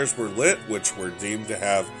bonfires were lit, which were deemed to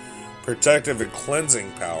have protective and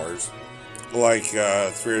cleansing powers. Like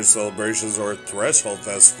three celebrations or threshold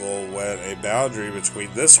festival, when a boundary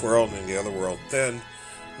between this world and the other world thinned,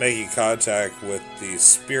 making contact with the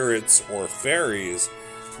spirits or fairies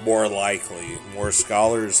more likely. More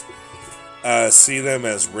scholars see them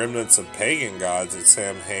as remnants of pagan gods at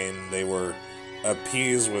Samhain. They were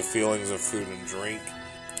appeased with feelings of food and drink,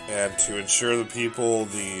 and to ensure the people,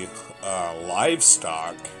 the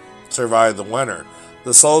livestock, survived the winter.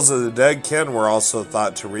 The souls of the dead kin were also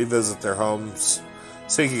thought to revisit their homes,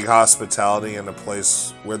 seeking hospitality in a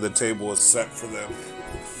place where the table was set for them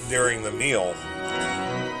during the meal.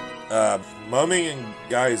 Mumming and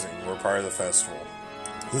guising were part of the festival.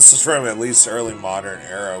 This is from at least early modern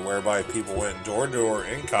era, whereby people went door to door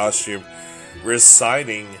in costume,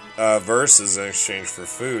 reciting verses in exchange for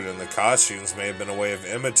food, and the costumes may have been a way of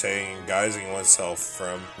imitating and guising oneself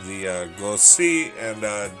from the glossy, and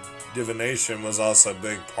divination was also a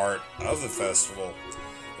big part of the festival.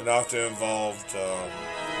 It often involved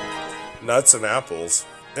nuts and apples.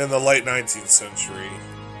 In the late 19th century,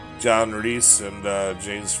 John Rees and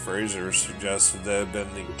James Fraser suggested that it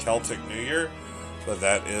had been the Celtic New Year, but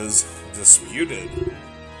that is disputed.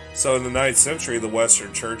 So in the 9th century, the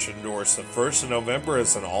Western Church endorsed the 1st of November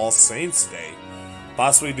as an All Saints' Day,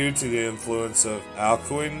 possibly due to the influence of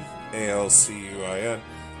Alcuin, Alcuin.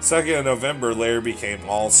 2nd of November later became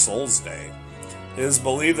All Souls' Day. It is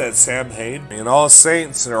believed that Samhain and All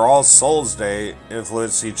Saints or All Souls' Day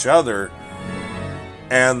influenced each other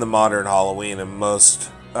and the modern Halloween, and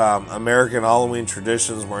most American Halloween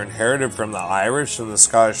traditions were inherited from the Irish and the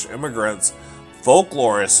Scottish immigrants.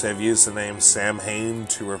 Folklorists have used the name Samhain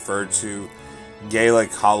to refer to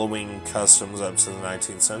Gaelic Halloween customs up to the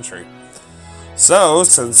 19th century. So,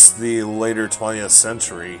 since the later 20th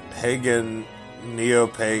century,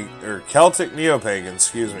 Celtic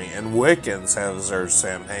neo-pagans, and Wiccans have observed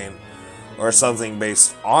Samhain, or something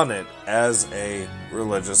based on it, as a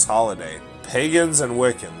religious holiday. Pagans and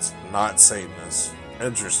Wiccans, not Satanists.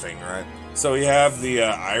 Interesting, right? So we have the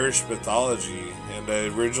Irish mythology, and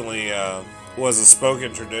it originally was a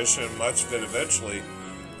spoken tradition, much of it eventually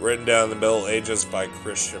written down in the Middle Ages by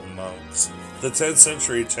Christian monks. The 10th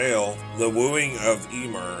century tale, The Wooing of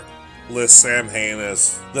Emer, lists Samhain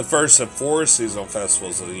as the first of 4 seasonal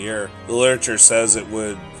festivals of the year. The literature says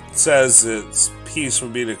its peace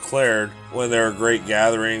would be declared when there were great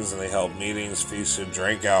gatherings and they held meetings, feasted,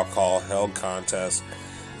 drank alcohol, held contests.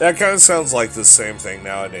 That kind of sounds like the same thing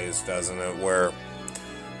nowadays, doesn't it? Where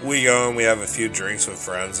we go and we have a few drinks with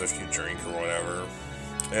friends, if you drink or whatever,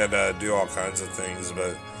 and do all kinds of things.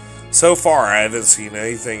 But so far, I haven't seen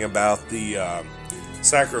anything about the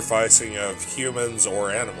sacrificing of humans or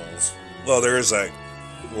animals. Well, there is that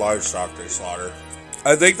livestock they slaughter.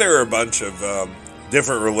 I think there are a bunch of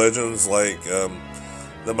different religions, like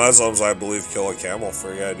the Muslims, I believe, kill a camel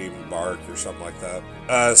for eating bark or something like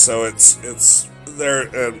that. So it's there,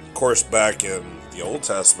 and of course, back in the Old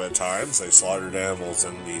Testament times, they slaughtered animals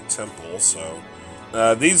in the temple. So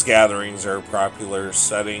these gatherings are a popular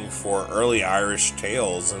setting for early Irish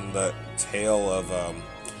tales, and the tale of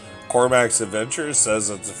Cormac's Adventures says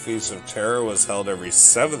that the Feast of Terror was held every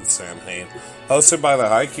 7th Samhain, hosted by the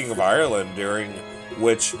High King of Ireland, during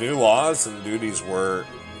which new laws and duties were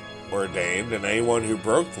ordained, and anyone who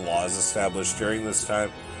broke the laws established during this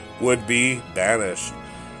time would be banished.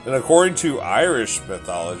 And according to Irish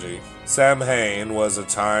mythology, Samhain was a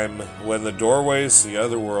time when the doorways to the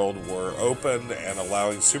other world were opened and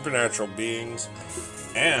allowing supernatural beings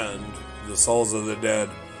and the souls of the dead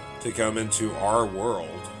to come into our world.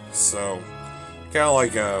 So, kind of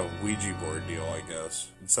like a Ouija board deal, I guess,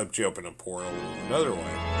 except you open a portal another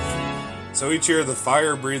way. So each year, the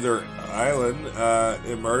Fire Breather Island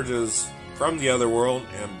emerges from the other world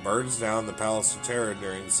and burns down the Palace of Terror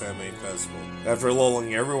during the Samhain Festival. After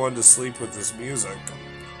lulling everyone to sleep with this music,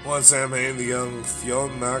 one Samhain, the young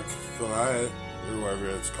Fionn Mac Connell, or whatever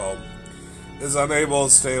it's called, is unable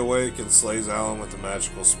to stay awake and slays Alan with a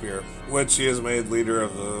magical spear, which he has made leader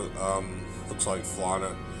of the, looks like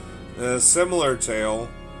Flana. In a similar tale,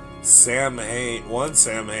 one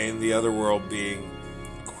Samhain, the other world being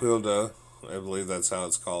Quilda, I believe that's how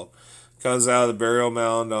it's called, comes out of the burial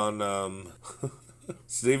mound on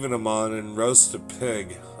Stephen Amon and roasts a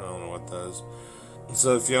pig. I don't know what that is.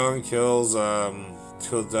 So Fionn kills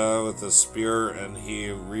Quilda with a spear and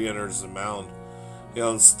he re-enters the mound.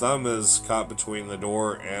 Fionn's thumb is caught between the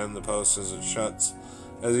door and the post as it shuts.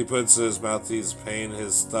 As he puts his mouth to his pain,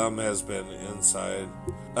 his thumb has been inside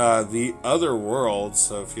the other world,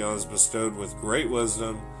 so Fionn is bestowed with great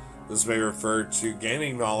wisdom. This may refer to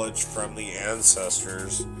gaining knowledge from the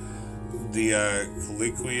ancestors. The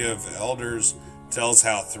Colloquy of Elders tells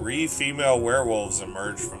how 3 female werewolves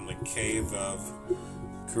emerged from the cave of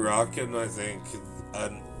Kurakin, I think,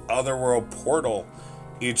 an otherworld portal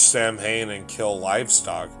each Samhain and kill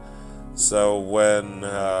livestock. So when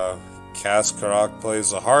Kaskarak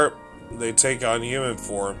plays the harp. They take on human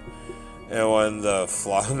form, and when the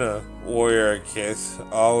Flana warrior Keith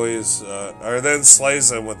always then slays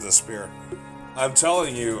them with the spear. I'm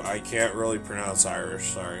telling you, I can't really pronounce Irish,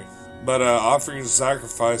 sorry. But offerings and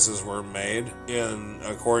sacrifices were made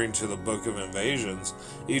according to the Book of Invasions.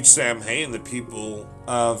 Each Samhain, the people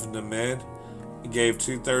of Nemed gave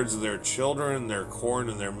 2/3 of their children, their corn,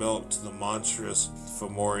 and their milk to the monstrous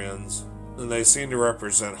Fomorians. And they seem to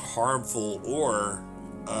represent harmful or,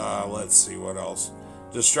 let's see what else,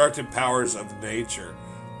 destructive powers of nature.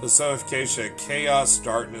 Personification of chaos,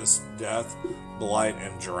 darkness, death, blight,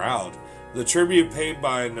 and drought. The tribute paid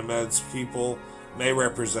by Nemed's people may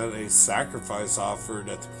represent a sacrifice offered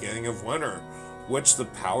at the beginning of winter, which the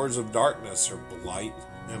powers of darkness or blight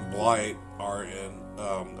are in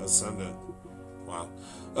ascendant. Wow.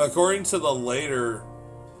 According to the later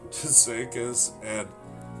Tsikas and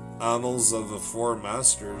Annals of the Four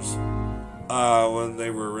Masters, when they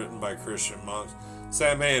were written by Christian monks,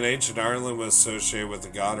 Samhain in ancient Ireland was associated with a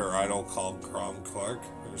god or idol called Cromquark,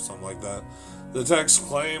 or something like that. The text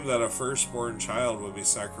claimed that a firstborn child would be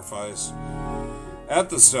sacrificed at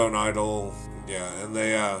the stone idol, and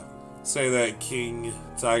they say that King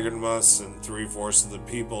Tigernmus and 3/4 of the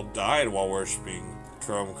people died while worshipping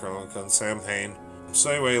Cromquark on Samhain.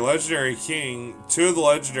 So anyway, two of the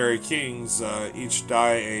legendary kings each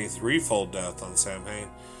die a threefold death on Samhain,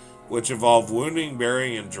 which involve wounding,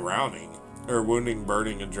 burying, and drowning, or wounding,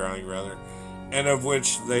 burning, and drowning rather, and of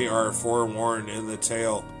which they are forewarned in the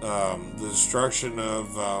tale. The destruction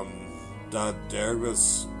of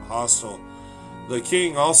Daderbus Hostel. The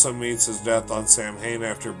king also meets his death on Samhain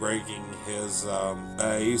after breaking his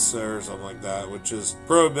Aisa or something like that, which is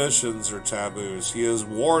prohibitions or taboos. He is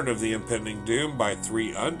warned of the impending doom by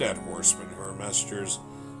 3 undead horsemen who are messengers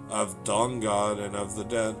of Dongod and of the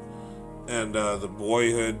dead. And the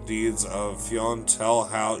boyhood deeds of Fionn tell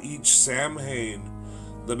how each Samhain,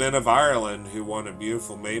 the men of Ireland who won a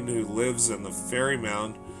beautiful maiden who lives in the fairy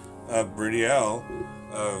mound of Bridiel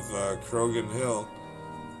of Crogan Hill.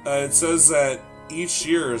 It says that each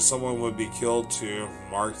year someone would be killed to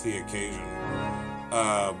mark the occasion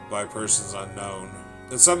by persons unknown.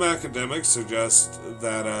 And some academics suggest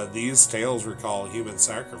that these tales recall human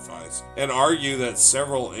sacrifice and argue that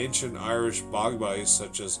several ancient Irish bogbies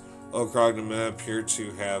such as O'Crognameh appear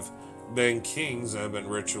to have been kings and have been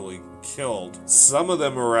ritually killed, some of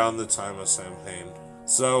them around the time of Samhain.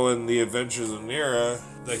 So in the Adventures of Nera,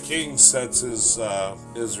 the king sets his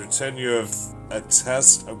retinue of a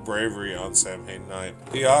test of bravery on Samhain night.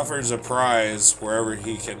 He offers a prize wherever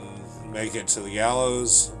he can make it to the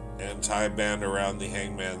gallows and tie a band around the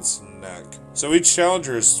hangman's neck. So each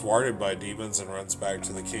challenger is thwarted by demons and runs back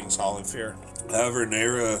to the king's hall in fear. However,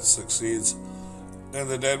 Nera succeeds, and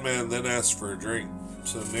the dead man then asks for a drink.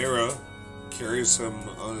 So Nera carries him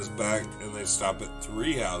on his back, and they stop at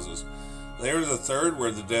 3 houses. They enter the 3rd, where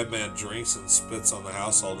the dead man drinks and spits on the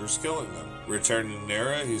householders, killing them. Returning to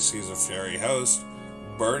Nera, he sees a fairy host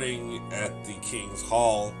burning at the king's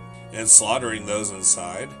hall and slaughtering those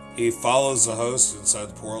inside. He follows the host inside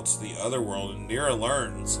the portal to the other world, and Nera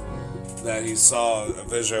learns that he saw a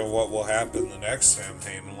vision of what will happen the next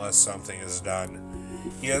Samhain unless something is done.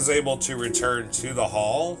 He is able to return to the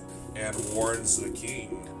hall and warns the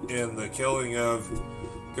king in the killing of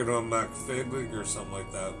Macfedig or something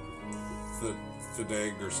like that.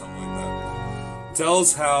 Fideg or something like that.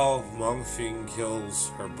 Tells how Mongfing kills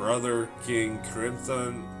her brother, King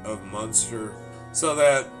Crimthon of Munster, so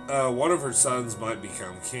that one of her sons might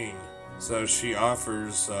become king. So she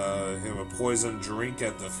offers him a poisoned drink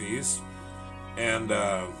at the feast, and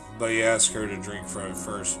but he asks her to drink from it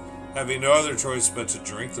first. Having no other choice but to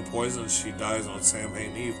drink the poison, she dies on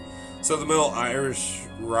Samhain Eve. So the Middle Irish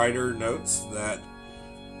writer notes that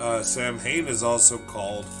Samhain is also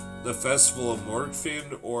called the Festival of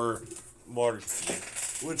Morgfiend or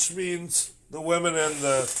Morgfiend, which means the women and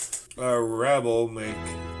the rabble make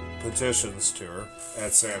petitions to her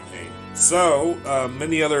at Samhain. So,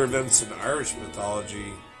 many other events in Irish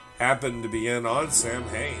mythology happen to begin on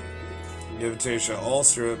Samhain. The invitation of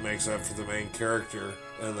Ulster makes up for the main character,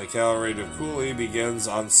 and the cattle raid of Cooley begins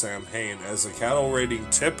on Samhain, as the cattle raiding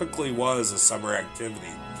typically was a summer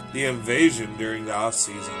activity. The invasion during the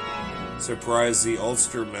off-season surprised the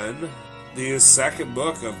Ulster men. The second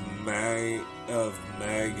book of Mag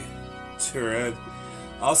Tuired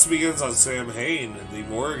also begins on Samhain. The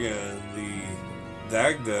Morgan and the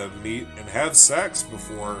Dagda meet and have sex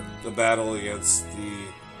before the battle against the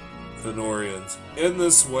Fëanorians. In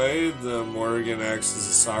this way, the Morrigan acts as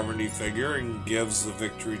a sovereignty figure and gives the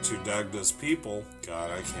victory to Dagda's people.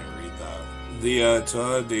 God, I can't read that. The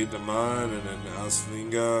Tua de Daman and an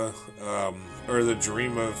Asninga, or the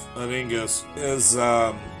Dream of Aningus, is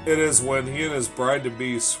it is when he and his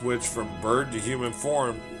bride-to-be switch from bird to human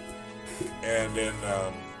form, and in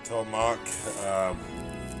Tomak,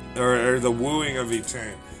 or the wooing of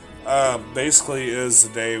Etain, basically is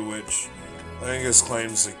the day which Angus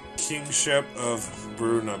claims the kingship of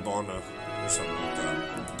Brunabona, or something like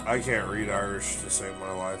that. I can't read Irish to save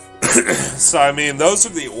my life. So, I mean, those are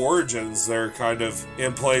the origins that are kind of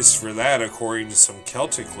in place for that, according to some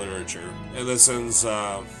Celtic literature. And this ends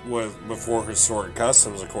before historic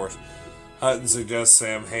customs, of course. Hutton suggests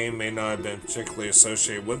Samhain may not have been particularly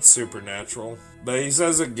associated with supernatural, but he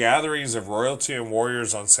says that gatherings of royalty and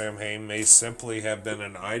warriors on Samhain may simply have been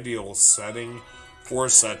an ideal setting for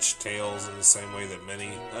such tales, in the same way that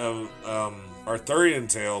many Arthurian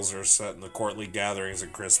tales are set in the courtly gatherings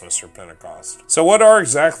at Christmas or Pentecost. So what are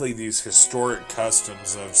exactly these historic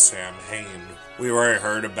customs of Samhain? We've already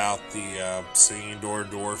heard about the singing door to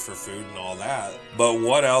door for food and all that, but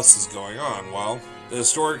what else is going on? Well, the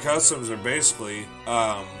historic customs are basically,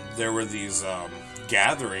 there were these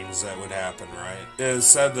gatherings that would happen, right? It is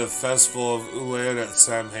said the festival of Uled at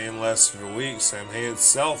Samhain lasted a week. Samhain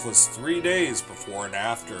itself was 3 days before and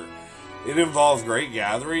after. It involved great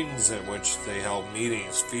gatherings at which they held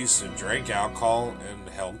meetings, feasted, drank alcohol, and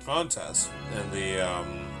held contests. And the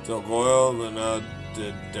Tilgoil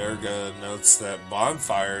de Derga notes that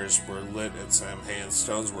bonfires were lit at Samhain.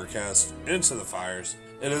 Stones were cast into the fires.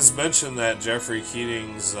 It is mentioned that Geoffrey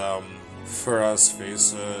Keating's For Us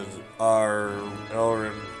Faced Our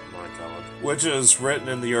Elrin, my God, which is written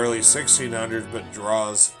in the early 1600s but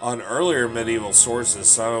draws on earlier medieval sources,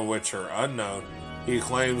 some of which are unknown. He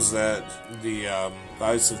claims that the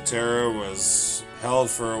Dice of Terra was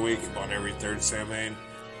held for a week on every third Samhain,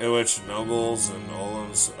 in which nobles and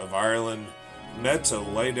Olams of Ireland met to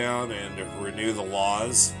lay down and renew the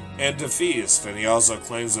laws and to feast. And he also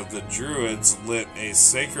claims that the Druids lit a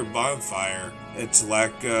sacred bonfire at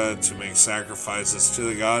Tlaka to make sacrifices to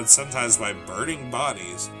the gods, sometimes by burning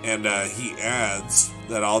bodies. And he adds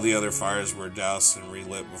that all the other fires were doused and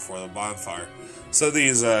relit before the bonfire. So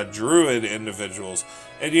these Druid individuals,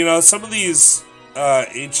 and you know, some of these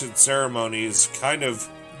ancient ceremonies kind of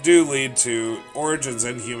do lead to origins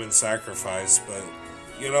in human sacrifice, but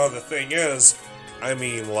you know, the thing is, I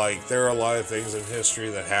mean, like, there are a lot of things in history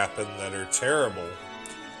that happen that are terrible,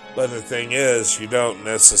 but the thing is, you don't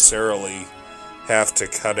necessarily have to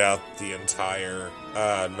cut out the entire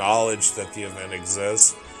knowledge that the event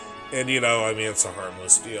exists. And you know, I mean, it's a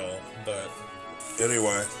harmless deal, but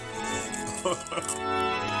anyway.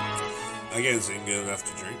 I guess it ain't good enough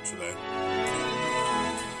to drink today.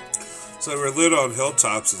 So they were lit on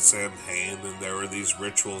hilltops at Samhain, and there were these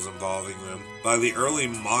rituals involving them. By the early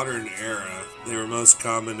modern era, they were most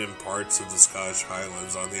common in parts of the Scottish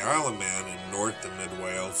Highlands, on the Isle of Man, and north of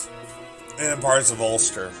Mid-Wales, and in parts of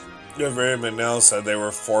Ulster. Very McNeil said they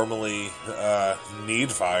were formerly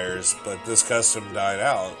need fires, but this custom died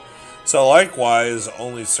out. So likewise,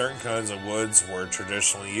 only certain kinds of woods were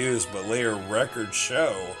traditionally used, but later records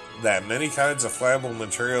show that many kinds of flammable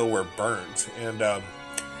material were burnt, and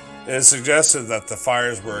it is suggested that the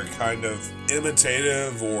fires were a kind of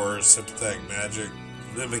imitative or sympathetic magic,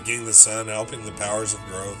 mimicking the sun, helping the powers of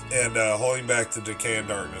growth, and holding back the decay and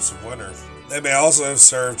darkness of winter. They may also have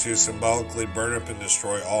served to symbolically burn up and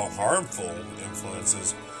destroy all harmful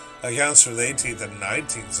influences. Accounts from the 18th and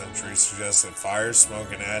 19th centuries suggest that fire,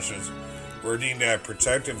 smoke, and ashes were deemed to have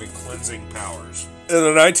protective and cleansing powers. In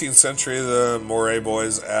the 19th century, the Moray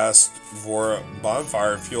boys asked for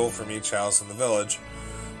bonfire fuel from each house in the village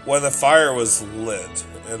when the fire was lit,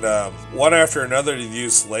 and one after another the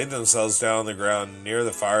youths laid themselves down on the ground near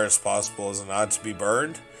the fire as possible as not to be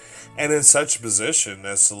burned, and in such a position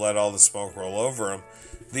as to let all the smoke roll over them.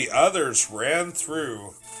 The others ran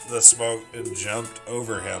through the smoke and jumped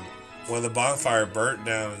over him. When the bonfire burnt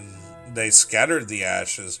down, they scattered the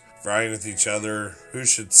ashes, vying with each other who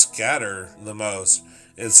should scatter the most.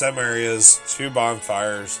 In some areas, 2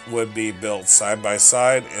 bonfires would be built side by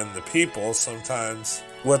side, and the people, sometimes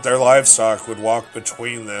with their livestock, would walk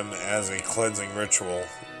between them as a cleansing ritual.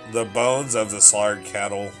 The bones of the slaughtered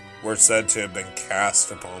cattle were said to have been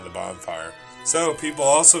cast upon the bonfire. So people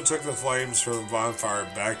also took the flames from the bonfire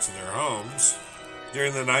back to their homes.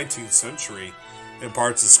 During the 19th century, in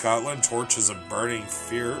parts of Scotland, torches of burning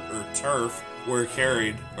fear or turf were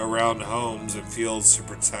carried around homes and fields to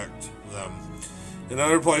protect them. In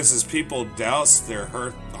other places, people doused their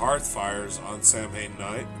hearth fires on Samhain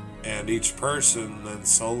night and each person then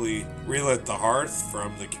slowly relit the hearth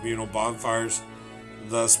from the communal bonfires,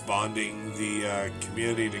 thus bonding the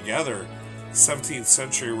community together. 17th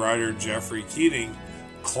century writer Geoffrey Keating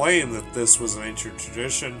claimed that this was an ancient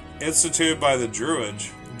tradition instituted by the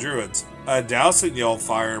Druids. Dousing Yule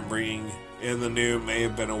fire and bringing in the new may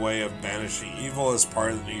have been a way of banishing evil as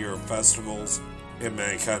part of the New Year festivals in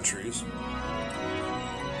many countries.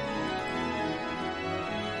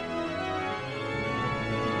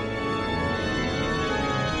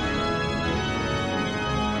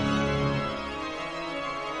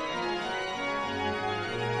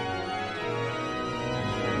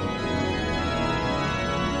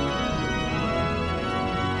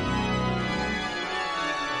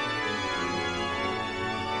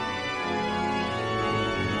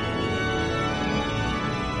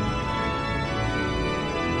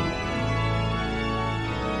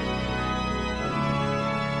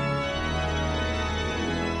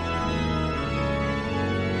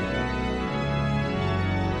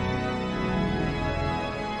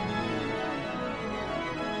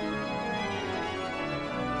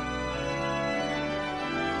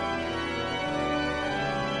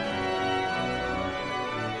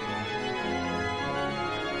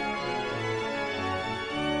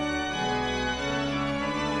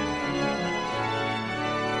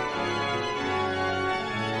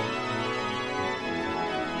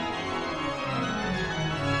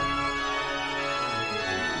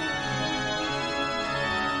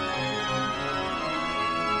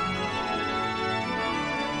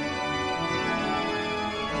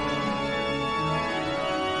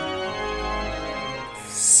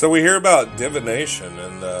 So we hear about divination,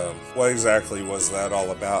 and what exactly was that all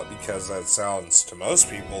about? Because that sounds to most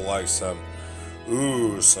people like some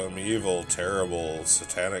evil, terrible,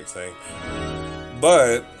 satanic thing.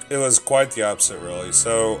 But it was quite the opposite, really.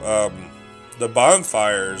 So the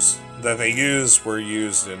bonfires that they used were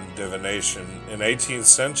used in divination. In 18th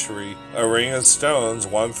century, a ring of stones,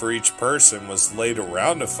 one for each person, was laid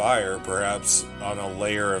around a fire, perhaps on a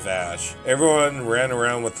layer of ash. Everyone ran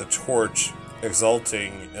around with a torch,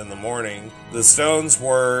 exulting in the morning. The stones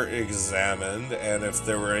were examined, and if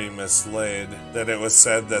there were any mislaid, then it was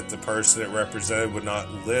said that the person it represented would not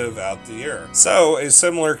live out the year. So a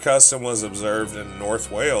similar custom was observed in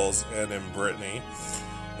North Wales and in Brittany,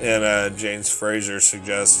 and James Fraser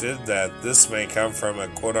suggested that this may come from a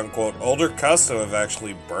quote-unquote older custom of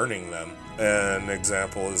actually burning them. An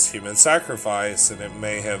example is human sacrifice, and it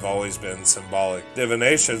may have always been symbolic.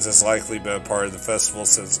 Divinations has likely been a part of the festival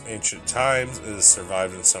since ancient times. It has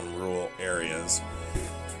survived in some rural areas.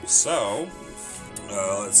 So,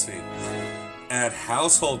 let's see. At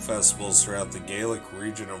household festivals throughout the Gaelic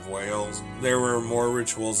region of Wales, there were more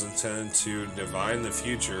rituals intended to divine the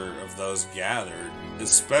future of those gathered,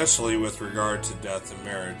 especially with regard to death and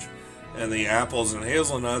marriage. And the apples and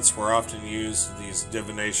hazelnuts were often used in these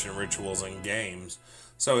divination rituals and games.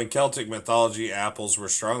 So in Celtic mythology, apples were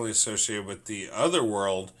strongly associated with the other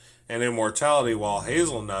world and immortality, while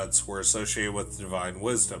hazelnuts were associated with divine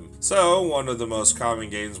wisdom. So one of the most common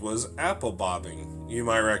games was apple bobbing. You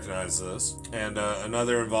might recognize this. And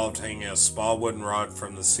another involved hanging a small wooden rod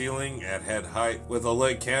from the ceiling at head height with a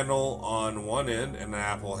lit candle on one end and an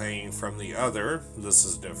apple hanging from the other. This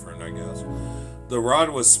is different, I guess. The rod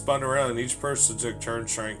was spun around and each person took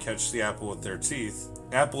turns trying to catch the apple with their teeth.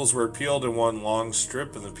 Apples were peeled in one long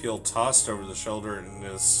strip and the peel tossed over the shoulder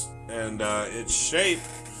and its shape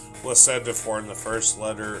was said to form the first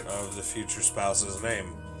letter of the future spouse's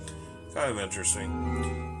name. Kind of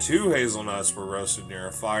interesting. 2 hazelnuts were roasted near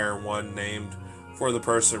a fire, one named for the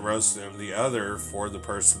person roasting them, the other for the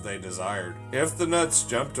person they desired. If the nuts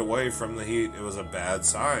jumped away from the heat, it was a bad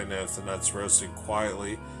sign. If the nuts roasted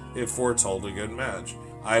quietly, it foretold a good match.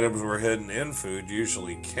 Items were hidden in food,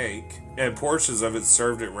 usually cake, and portions of it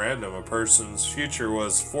served at random. A person's future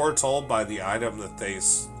was foretold by the item that they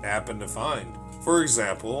happened to find. For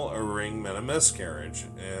example, a ring meant a miscarriage,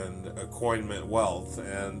 and a coin meant wealth,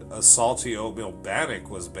 and a salty oatmeal bannock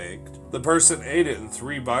was baked. The person ate it in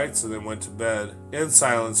 3 bites and then went to bed in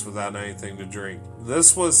silence without anything to drink.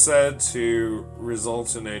 This was said to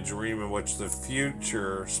result in a dream in which the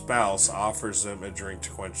future spouse offers them a drink to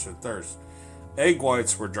quench their thirst. Egg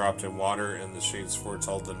whites were dropped in water, and the sheets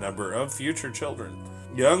foretold the number of future children.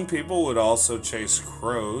 Young people would also chase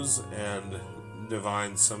crows and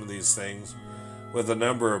divine some of these things with the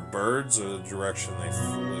number of birds or the direction they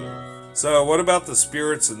flew. So what about the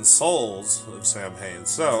spirits and souls of Samhain?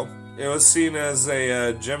 So it was seen as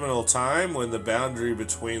a geminal time when the boundary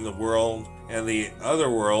between the world and the other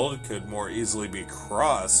world could more easily be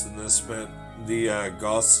crossed, and this meant the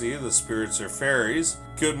Gauci, the spirits or fairies,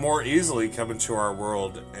 could more easily come into our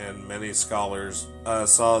world, and many scholars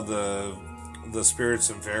saw the spirits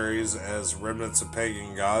and fairies as remnants of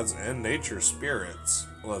pagan gods and nature spirits.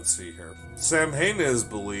 Let's see here. Samhain is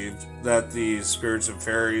believed that the spirits and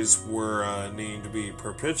fairies were needing to be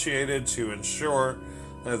propitiated to ensure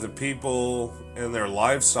that the people and their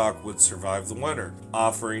livestock would survive the winter.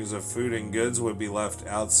 Offerings of food and goods would be left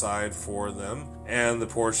outside for them, and the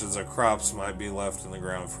portions of crops might be left in the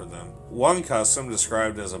ground for them. One custom,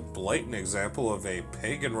 described as a blatant example of a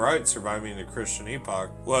pagan rite surviving the Christian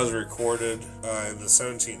epoch, was recorded in the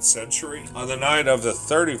 17th century. On the night of the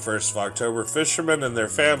 31st of October, fishermen and their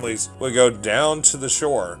families would go down to the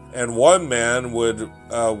shore, and one man would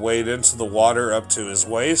wade into the water up to his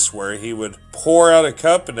waist, where he would pour out a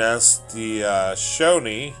cup and ask the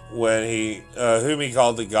Shoni, whom he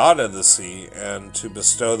called the god of the sea, and to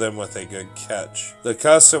bestow them with a good catch. The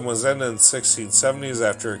custom was ended in the 1670s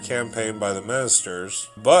after a campaign by the ministers,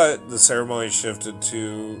 but the ceremony shifted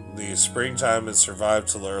to the springtime and survived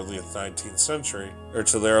till the early 19th century.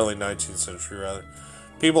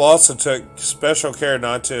 People also took special care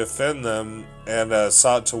not to offend them and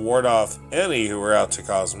sought to ward off any who were out to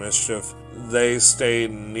cause mischief. They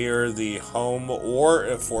stayed near the home, or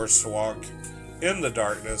if forced to walk in the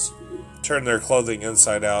darkness, turned their clothing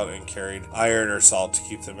inside out and carried iron or salt to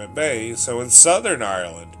keep them at bay. So in Southern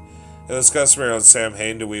Ireland, it was customary on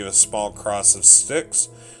Samhain to weave a small cross of sticks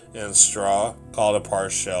and straw called a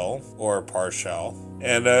parshell or parshal,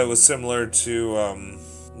 and it was similar to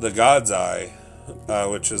the God's Eye,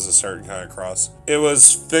 which is a certain kind of cross. It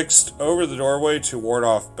was fixed over the doorway to ward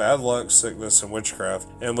off bad luck, sickness, and witchcraft,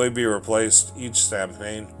 and would be replaced each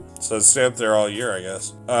Samhain. So it's stamped there all year, I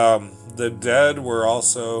guess. The dead were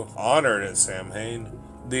also honored at Samhain.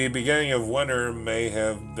 The beginning of winter may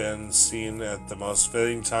have been seen at the most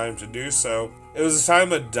fitting time to do so. It was a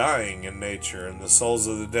time of dying in nature, and the souls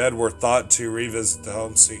of the dead were thought to revisit the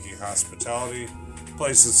home seeking hospitality,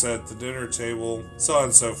 places set at the dinner table, so on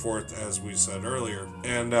and so forth, as we said earlier.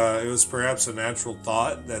 And it was perhaps a natural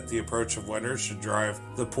thought that the approach of winter should drive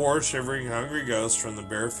the poor, shivering, hungry ghosts from the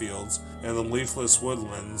bare fields and the leafless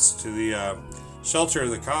woodlands to the shelter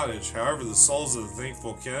of the cottage. However, the souls of the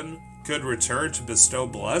thankful kin could return to bestow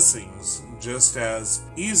blessings just as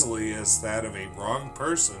easily as that of a wronged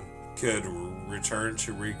person could return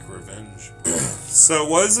to wreak revenge. So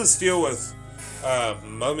what does this deal with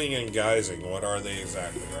mumming and guising? What are they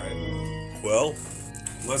exactly, right? Well,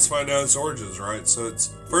 let's find out its origins, right? So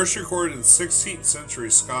it's first recorded in 16th century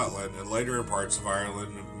Scotland and later in parts of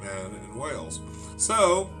Ireland and Wales.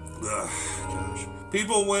 So,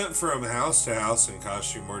 people went from house to house in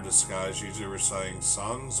costume or disguise, usually reciting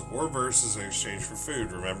songs or verses in exchange for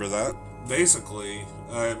food. Remember that? Basically,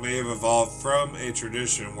 it may have evolved from a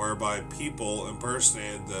tradition whereby people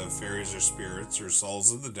impersonated the fairies or spirits or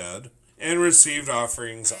souls of the dead and received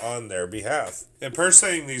offerings on their behalf.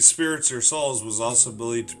 Impersonating these spirits or souls was also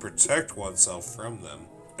believed to protect oneself from them.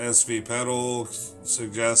 S.V. Peddle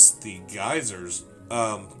suggests the geysers,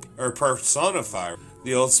 or personify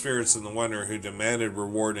the old spirits in the winter who demanded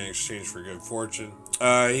reward in exchange for good fortune.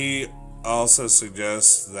 He also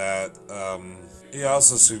suggests that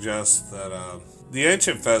the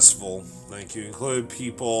ancient festival, included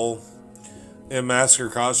people in masker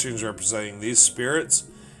costumes representing these spirits,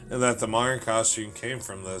 and that the modern costume came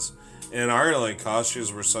from this. In Ireland,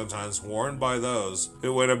 costumes were sometimes worn by those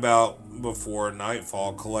who went about before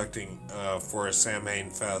nightfall collecting for a Samhain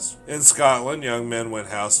fest. In Scotland, young men went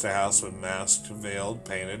house to house with masked, veiled,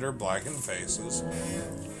 painted, or blackened faces.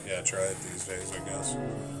 Yeah, try it these days, I guess.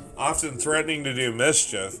 Often threatening to do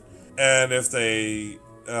mischief, and if they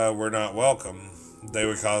were not welcome, they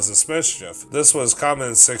would cause this mischief. This was common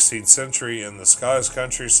in the 16th century in the Scottish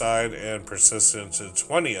countryside and persisted into the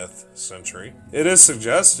 20th century. It is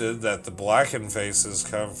suggested that the blackened faces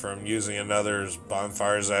come from using another's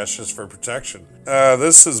bonfire's ashes for protection.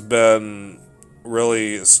 This has been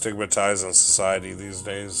really stigmatized in society these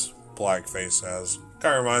days. Blackface has.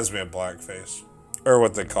 Kind of reminds me of blackface, or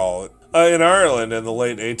what they call it. In Ireland in the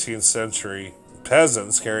late 18th century,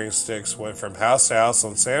 peasants carrying sticks went from house to house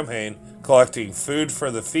on Samhain collecting food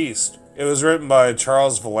for the feast. It was written by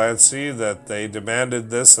Charles Vallancey that they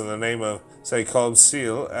demanded this in the name of St.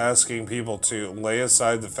 Columcille, asking people to lay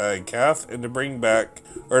aside the fatted calf and to bring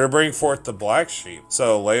forth the black sheep.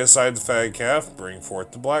 So lay aside the fatted calf, bring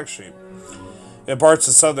forth the black sheep. In parts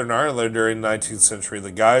of southern Ireland during the 19th century,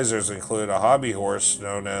 the geysers included a hobby horse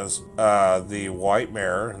known as the White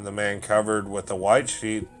Mare. The man covered with a white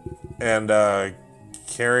sheet and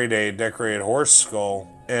carried a decorated horse skull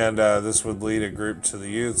And this would lead a group to the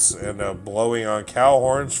youths and blowing on cow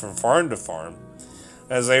horns from farm to farm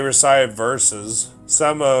as they recited verses,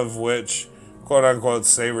 some of which quote-unquote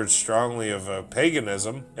savored strongly of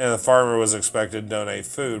paganism, and the farmer was expected to donate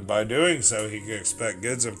food. By doing so, he could expect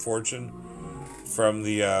goods and fortune from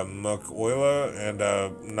the Mokuola, and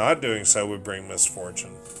not doing so would bring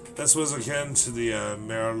misfortune. This was akin to the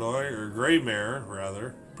Merloi, or Grey Mare,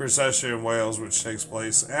 rather, procession in Wales, which takes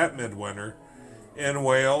place at midwinter. In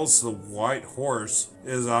Wales, the white horse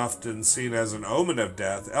is often seen as an omen of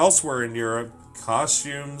death. Elsewhere in Europe,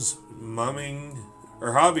 costumes, mumming,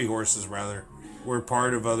 or hobby horses, rather, were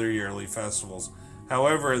part of other yearly festivals.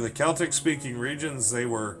 However, in the Celtic-speaking regions, they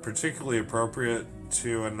were particularly appropriate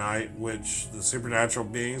to a night which the supernatural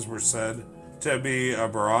beings were said to be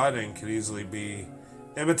abroad and could easily be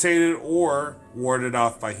imitated or warded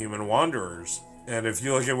off by human wanderers. And if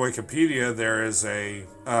you look at Wikipedia, there is a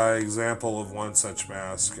example of one such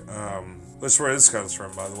mask. That's where this comes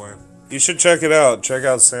from, by the way. You should check it out. Check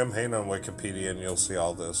out Samhain on Wikipedia and you'll see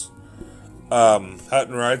all this.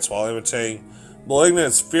 Hutton writes, while imitating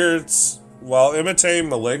malignant spirits,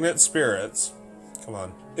 come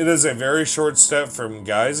on, it is a very short step from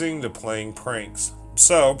guising to playing pranks.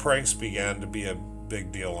 So, pranks began to be a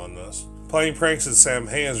big deal on this. Playing pranks at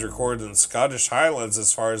Samhain is recorded in the Scottish Highlands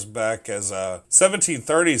as far as back as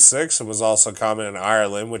 1736 and was also common in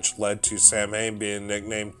Ireland, which led to Samhain being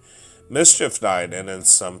nicknamed Mischief Night, and in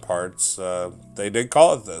some parts they did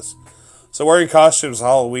call it this. So wearing costumes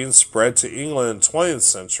Halloween spread to England in the 20th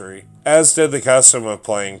century, as did the custom of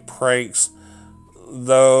playing pranks,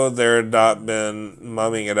 though there had not been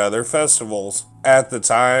mumming at other festivals. At the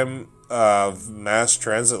time of mass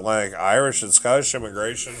transatlantic Irish and Scottish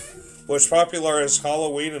immigration, which popularized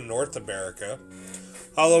Halloween in North America,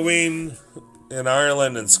 Halloween in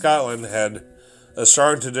Ireland and Scotland had a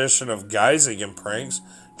strong tradition of guising and pranks.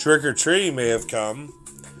 Trick-or-treating may have come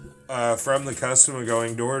from the custom of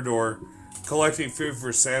going door to door, collecting food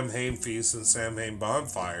for Samhain feasts and Samhain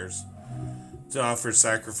bonfires to offer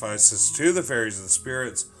sacrifices to the fairies and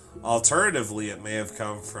spirits. Alternatively, it may have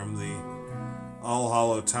come from the All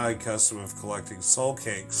Hallow Tide custom of collecting soul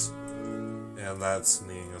cakes, and that's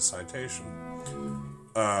needing a citation.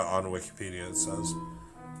 On Wikipedia it says.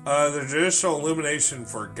 The traditional illumination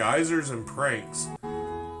for geysers and pranks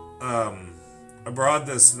abroad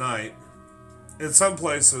this night in some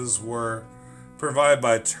places were provided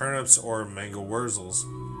by turnips or mangel-wurzels,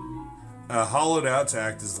 hollowed out to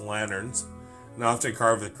act as lanterns, and often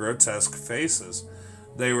carved with grotesque faces.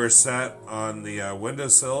 They were set on the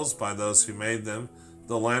windowsills by those who made them.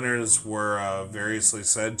 The lanterns were variously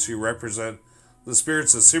said to represent the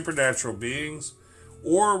spirits of supernatural beings,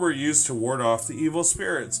 or were used to ward off the evil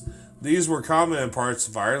spirits. These were common in parts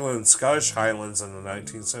of Ireland and Scottish Highlands in the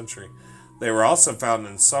 19th century. They were also found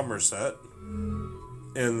in Somerset.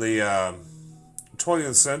 In the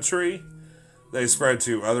 20th century, they spread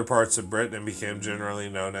to other parts of Britain and became generally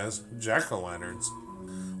known as jack-o'-lanterns.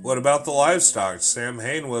 What about the livestock?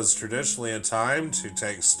 Samhain was traditionally a time to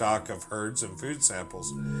take stock of herds and food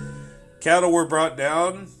samples. Cattle were brought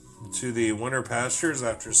down to the winter pastures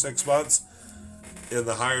after 6 months in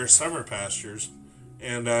the higher summer pastures,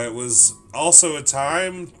 and it was also a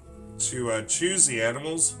time to choose the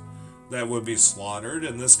animals that would be slaughtered,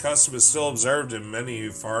 and this custom is still observed in many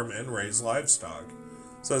who farm and raise livestock.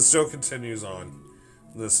 So it still continues on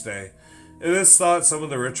this day. It is thought some of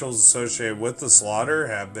the rituals associated with the slaughter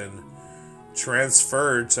have been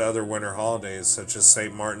transferred to other winter holidays, such as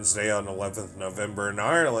St. Martin's Day on 11th November in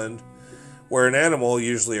Ireland, where an animal,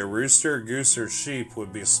 usually a rooster, goose, or sheep,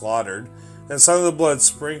 would be slaughtered, and some of the blood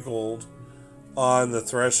sprinkled on the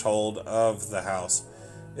threshold of the house.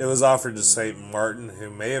 It was offered to St. Martin, who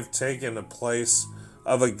may have taken the place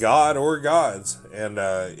of a god or gods, and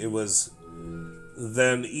it was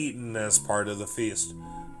then eaten as part of the feast.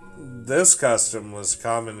 This custom was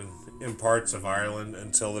common in parts of Ireland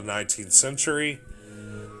until the 19th century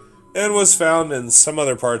and was found in some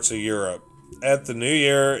other parts of Europe. At the New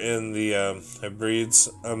Year in the Hebrides,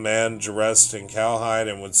 a man dressed in cowhide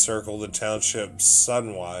and would circle the township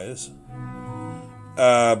sunwise.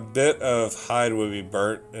 A bit of hide would be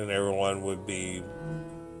burnt, and everyone would breathe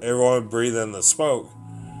in the smoke.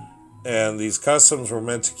 And these customs were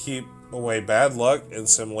meant to keep away bad luck, and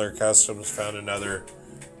similar customs found in other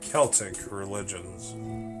Celtic religions.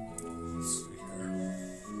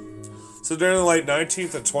 So during the late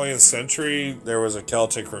 19th and 20th century, there was a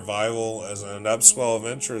Celtic revival as an upswell of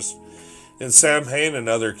interest in Samhain and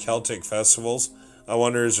other Celtic festivals. I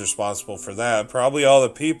wonder who's responsible for that. Probably all the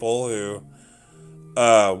people who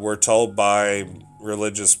were told by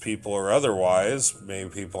religious people or otherwise, maybe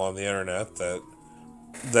people on the internet, that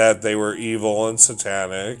that they were evil and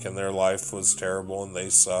satanic and their life was terrible and they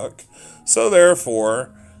suck. So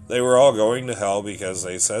therefore, they were all going to hell because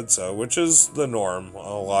they said so, which is the norm.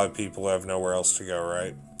 A lot of people have nowhere else to go,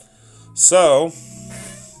 right? So,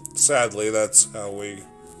 sadly, that's how we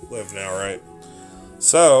live now, right?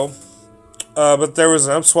 So, but there was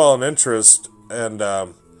an upswell in interest, and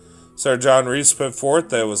Sir John Rees put forth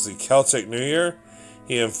that it was the Celtic New Year.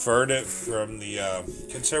 He inferred it from the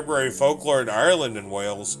contemporary folklore in Ireland and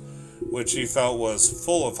Wales, which he felt was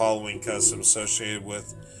full of Halloween customs associated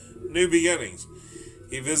with new beginnings.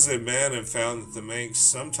 He visited Man and found that the Manx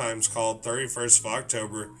sometimes called 31st of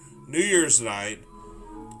October New Year's Night,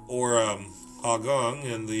 or Hagong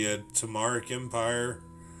in the Tamaric Empire,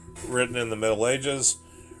 written in the Middle Ages,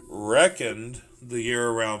 reckoned the year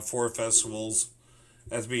around 4 festivals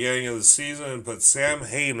at the beginning of the season and put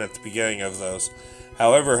Samhain at the beginning of those.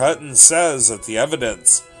 However, Hutton says that the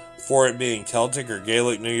evidence for it being Celtic or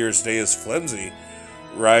Gaelic New Year's Day is flimsy.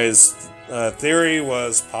 Rise theory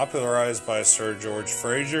was popularized by Sir George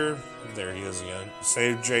Fraser. There he is again.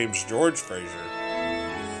 St. James George Fraser.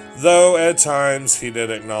 Though at times he did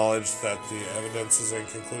acknowledge that the evidence is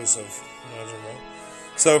inconclusive.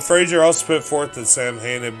 So Fraser also put forth that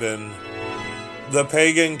Samhain had been the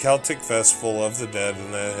pagan Celtic festival of the dead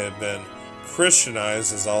and that it had been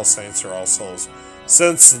Christianized as All Saints or All Souls.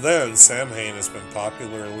 Since then, Samhain has been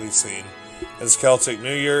popularly seen as Celtic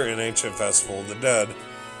New Year and ancient festival of the dead.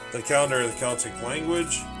 The calendar of the Celtic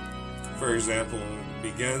language, for example,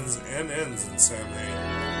 begins and ends in Samhain.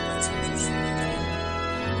 That's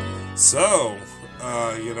interesting. So,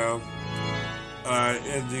 in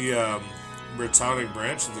the Brittonic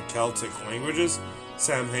branch of the Celtic languages,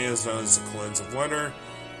 Samhain is known as the Cleanse of Winter,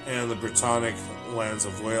 and the Brittonic lands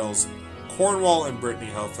of Wales, Cornwall, and Brittany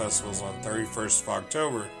held festivals on 31st of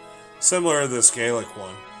October, similar to this Gaelic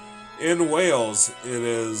one. In Wales, it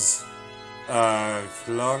is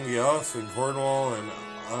Clongioth in Cornwall and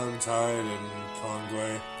Antide in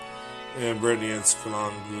Conway. In Brittany, it's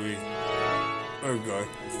Clongui. Okay.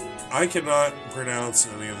 I cannot pronounce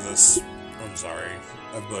any of this. I'm sorry.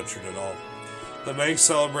 I butchered it all. The Manx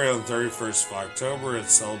celebrate on the 31st of October.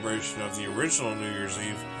 It's celebration of the original New Year's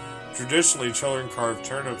Eve. Traditionally, children carve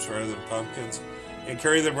turnips rather than pumpkins and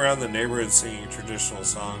carry them around the neighborhood singing traditional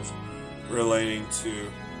songs relating to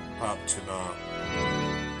Hoptuna.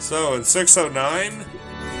 So, in 609,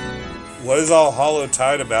 what is All Hallow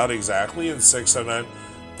Tide about exactly? In 609,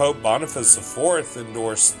 Pope Boniface IV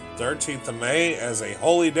endorsed 13th of May as a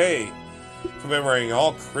holy day, commemorating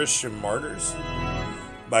all Christian martyrs.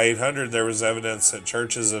 By 800, there was evidence that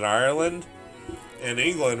churches in Ireland and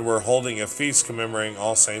England were holding a feast commemorating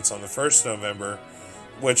All Saints on the 1st of November,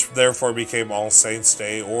 which therefore became All Saints'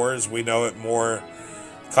 Day, or as we know it more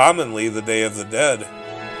commonly, the Day of the Dead.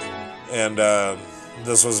 And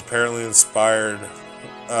this was apparently inspired.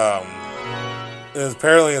 It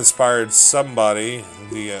apparently inspired somebody,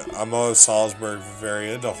 the Amo of Salzburg,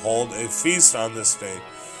 Bavaria, to hold a feast on this day.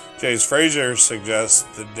 James Fraser suggests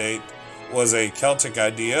the date was a Celtic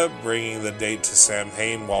idea, bringing the date to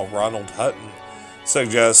Samhain, while Ronald Hutton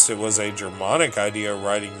suggests it was a Germanic idea,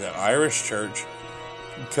 writing that Irish Church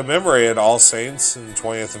commemorated All Saints on the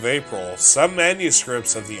 20th of April. Some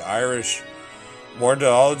manuscripts of the Irish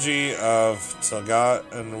Mortology of Tilgat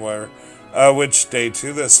and which date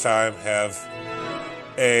to this time have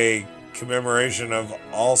a commemoration of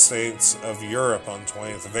All Saints of Europe on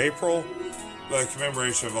 20th of April, the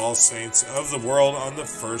commemoration of All Saints of the world on the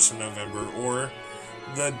 1st of November, or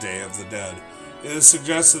the Day of the Dead. It is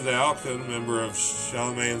suggested that Alcuin, member of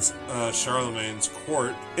Charlemagne's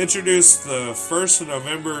court, introduced the 1st of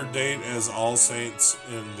November date as All Saints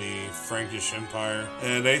in the Frankish Empire,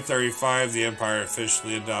 and in 835 the empire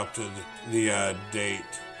officially adopted the date.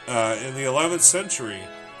 In the 11th century,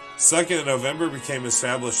 2nd of November became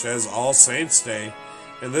established as All Saints' Day,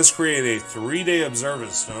 and this created a 3-day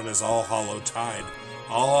observance known as All Hallow Tide.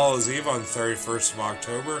 All Hallows Eve on the 31st of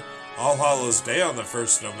October, All Hallows Day on the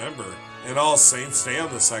 1st of November, and All Saints' Day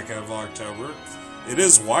on the 2nd of October. It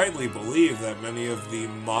is widely believed that many of the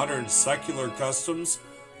modern secular customs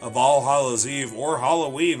of All Hallows Eve or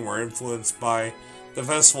Halloween were influenced by the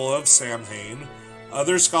festival of Samhain.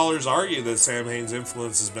 Other scholars argue that Samhain's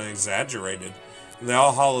influence has been exaggerated, and that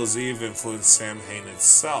All Hallows Eve influenced Samhain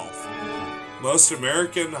itself. Most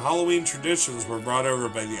American Halloween traditions were brought over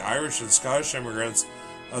by the Irish and Scottish immigrants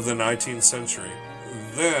of the 19th century.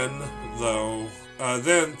 Then,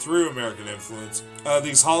 through American influence,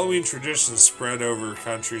 these Halloween traditions spread over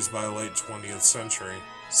countries by the late 20th century.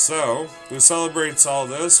 So, who celebrates all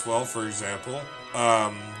this? Well, for example,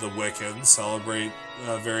 the Wiccans celebrate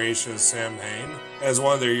a variation of Samhain as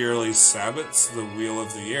one of their yearly Sabbats, the Wheel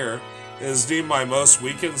of the Year. It is deemed by most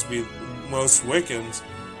Wiccans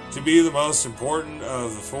to be the most important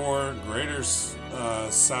of the four greater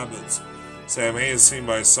Sabbats. Samhain is seen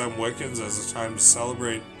by some Wiccans as a time to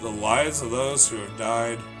celebrate the lives of those who have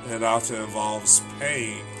died, and it often involves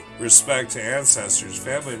paying respect to ancestors,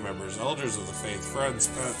 family members, elders of the faith, friends,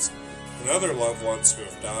 pets, and other loved ones who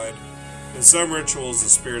have died. In some rituals, the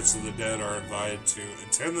spirits of the dead are invited to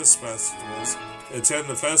attend the festivals.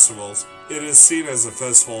 It is seen as a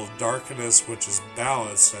festival of darkness, which is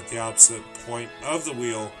balanced at the opposite point of the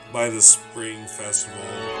wheel by the spring festival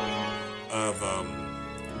of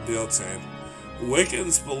Beltane.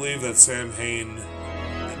 Wiccans believe that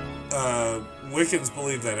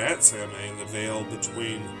at Samhain, the veil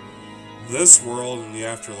between this world and the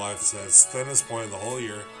afterlife is at its thinnest point of the whole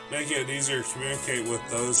year, making it easier to communicate with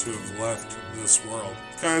those who have left this world.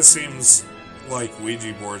 Kind of seems like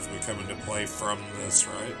Ouija boards would come into play from this,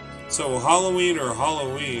 right? So Halloween,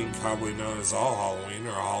 commonly known as All Halloween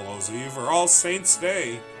or All Hallows Eve or All Saints'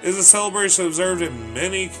 Day, is a celebration observed in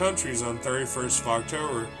many countries on 31st of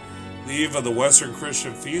October, the eve of the Western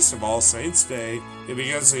Christian feast of All Saints' Day. It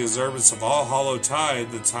begins the observance of All Hallow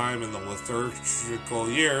Tide, the time in the liturgical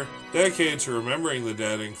year dedicated to remembering the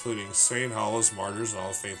dead, including Saint Hallows, martyrs, and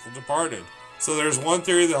all faithful departed. So there's one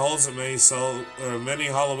theory that holds that many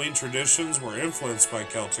Halloween traditions were influenced by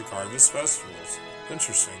Celtic harvest festivals.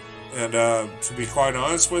 Interesting. And to be quite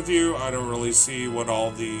honest with you, I don't really see what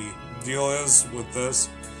all the deal is with this.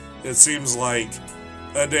 It seems like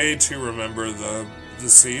a day to remember the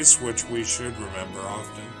deceased, which we should remember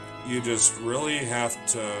often. You just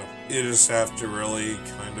have to really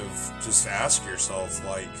kind of just ask yourself,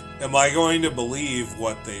 like, am I going to believe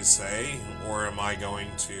what they say, or am I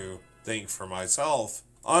going to think for myself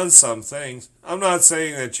on some things? I'm not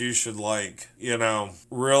saying that you should,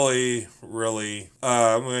 really,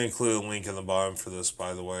 I'm going to include a link in the bottom for this,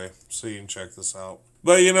 by the way, so you can check this out.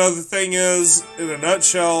 But, the thing is, in a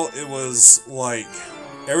nutshell, it was like,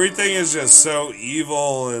 everything is just so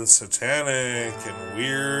evil and satanic and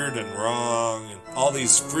weird and wrong, and all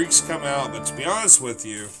these freaks come out. But to be honest with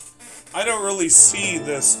you, I don't really see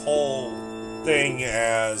this whole thing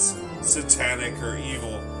as satanic or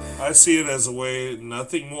evil. I see it as a way,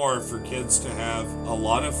 nothing more, for kids to have a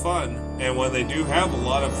lot of fun. And when they do have a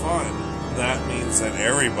lot of fun, that means that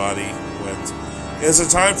everybody wins. It's a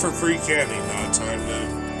time for free candy, not a time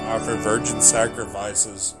to offer virgin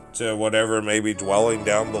sacrifices to whatever may be dwelling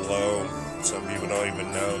down below. Some people don't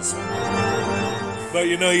even know. But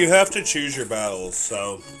you have to choose your battles.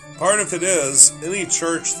 So part of it is, any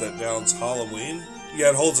church that downs Halloween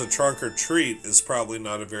yet holds a trunk or treat is probably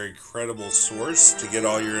not a very credible source to get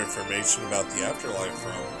all your information about the afterlife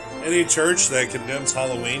from. Any church that condemns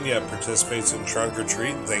Halloween yet participates in trunk or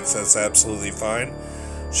treat and thinks that's absolutely fine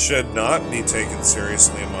should not be taken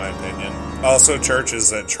seriously, in my opinion. Also, churches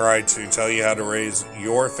that try to tell you how to raise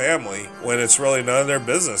your family when it's really none of their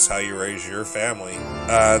business how you raise your family.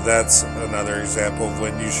 That's another example of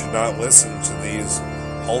when you should not listen to these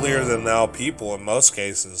holier-than-thou people in most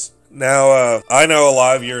cases. Now, I know a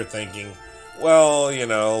lot of you are thinking, well,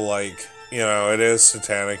 it is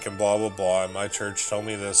satanic and blah, blah, blah, and my church told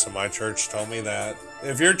me this and my church told me that.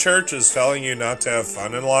 If your church is telling you not to have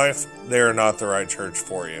fun in life, they are not the right church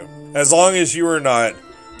for you. As long as you are not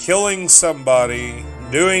killing somebody,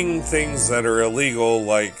 doing things that are illegal,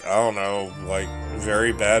 like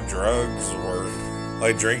very bad drugs, or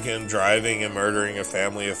like drinking, driving, and murdering a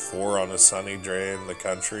family of 4 on a sunny day in the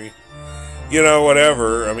country,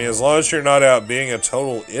 whatever. I mean, as long as you're not out being a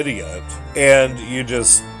total idiot and you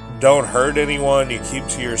just don't hurt anyone, you keep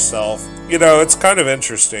to yourself. It's kind of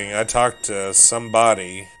interesting. I talked to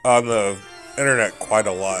somebody on the internet quite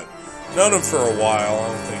a lot. Known him for a while. I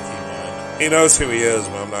don't think he mind. He knows who he is,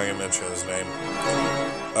 but I'm not going to mention his name.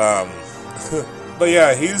 But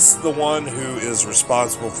yeah, he's the one who is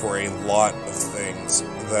responsible for a lot of things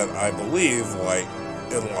that I believe,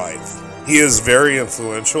 in life. He is very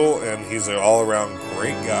influential, and he's an all-around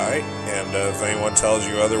great guy, and if anyone tells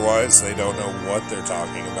you otherwise, they don't know what they're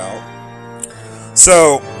talking about.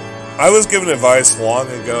 So, I was given advice long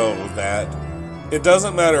ago that it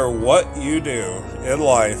doesn't matter what you do in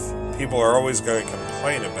life, people are always going to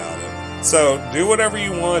complain about it. So, do whatever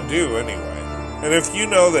you want to do anyway. And if you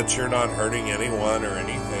know that you're not hurting anyone or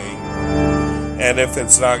anything, and if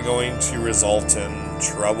it's not going to result in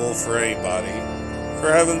trouble for anybody,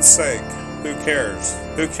 for heaven's sake, who cares?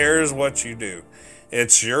 Who cares what you do?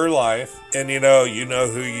 It's your life, and you know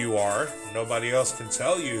who you are. Nobody else can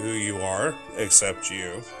tell you who you are except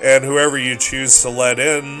you. And whoever you choose to let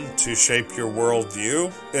in to shape your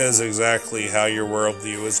worldview is exactly how your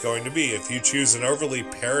worldview is going to be. If you choose an overly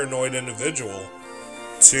paranoid individual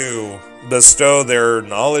to bestow their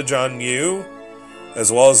knowledge on you, as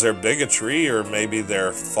well as their bigotry or maybe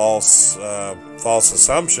their false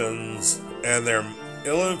assumptions and their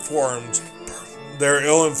ill-informed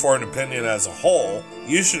opinion as a whole,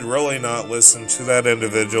 you should really not listen to that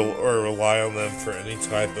individual or rely on them for any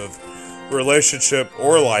type of relationship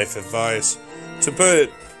or life advice. To put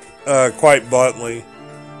it quite bluntly,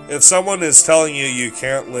 if someone is telling you you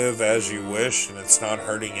can't live as you wish and it's not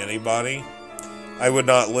hurting anybody, I would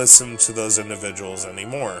not listen to those individuals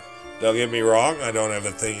anymore. Don't get me wrong, I don't have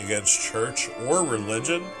a thing against church or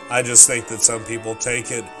religion. I just think that some people take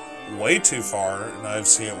it way too far, and I've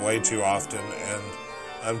seen it way too often, and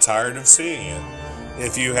I'm tired of seeing it.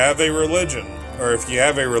 If you have a religion, or if you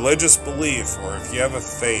have a religious belief, or if you have a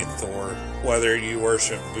faith, or whether you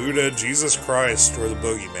worship Buddha, Jesus Christ, or the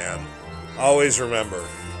boogeyman, always remember,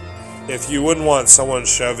 if you wouldn't want someone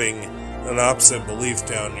shoving an opposite belief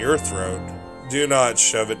down your throat, do not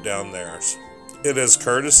shove it down theirs. It is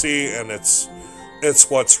courtesy, and it's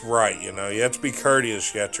what's right, you know. You have to be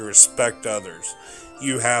courteous, you have to respect others.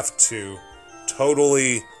 You have to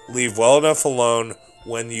totally leave well enough alone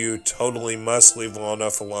when you totally must leave well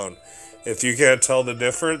enough alone. If you can't tell the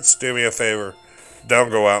difference, do me a favor. Don't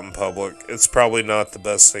go out in public. It's probably not the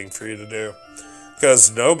best thing for you to do. Because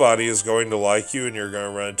nobody is going to like you and you're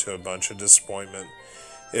going to run into a bunch of disappointment.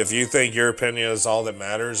 If you think your opinion is all that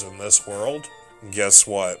matters in this world, guess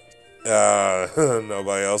what?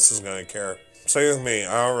 Nobody else is going to care. Same with me.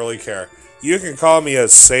 I don't really care. You can call me a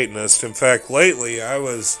Satanist. In fact, lately I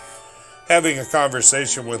was having a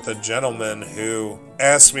conversation with a gentleman who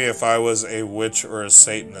asked me if I was a witch or a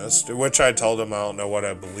Satanist, to which I told him I don't know what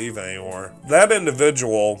I believe anymore. That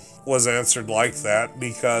individual was answered like that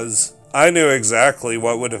because I knew exactly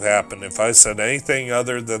what would have happened if I said anything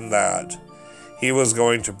other than that. He was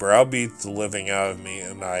going to browbeat the living out of me,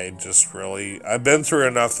 and I've been through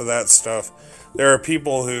enough of that stuff. There are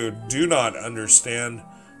people who do not understand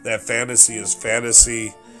that fantasy is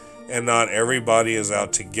fantasy, and not everybody is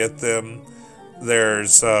out to get them.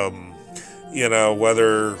 There's,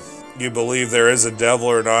 whether you believe there is a devil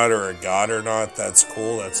or not, or a God or not, that's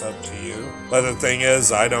cool, that's up to you. But the thing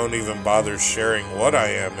is, I don't even bother sharing what I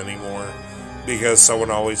am anymore, because someone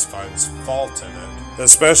always finds fault in it.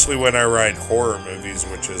 Especially when I write horror movies,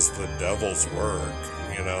 which is the devil's work,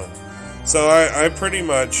 you know. So I pretty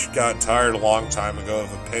much got tired a long time ago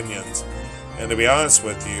of opinions. And to be honest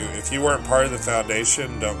with you, if you weren't part of the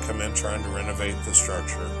foundation, don't come in trying to renovate the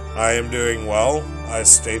structure. I am doing well. I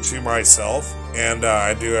stay to myself. And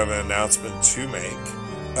I do have an announcement to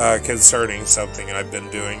make concerning something I've been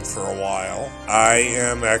doing for a while. I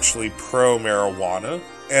am actually pro-marijuana,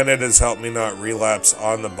 and it has helped me not relapse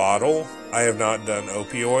on the bottle. I have not done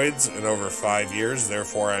opioids in over 5 years,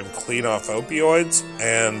 therefore I'm clean off opioids.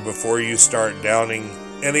 And before you start downing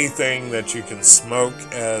anything that you can smoke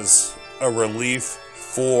as a relief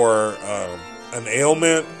for an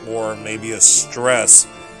ailment or maybe a stress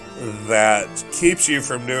that keeps you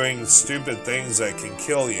from doing stupid things that can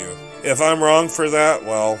kill you. If I'm wrong for that,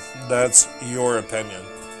 well, that's your opinion.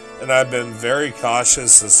 And I've been very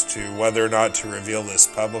cautious as to whether or not to reveal this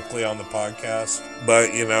publicly on the podcast.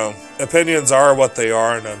 But, you know, opinions are what they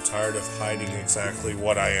are, and I'm tired of hiding exactly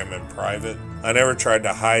what I am in private. I never tried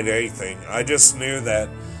to hide anything. I just knew that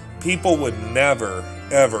people would never,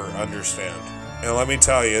 ever understand. And let me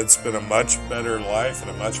tell you, it's been a much better life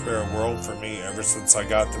and a much better world for me ever since I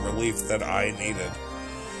got the relief that I needed,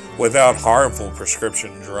 without harmful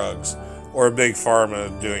prescription drugs or Big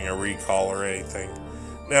Pharma doing a recall or anything.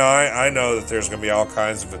 Now, I know that there's going to be all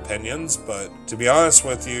kinds of opinions, but to be honest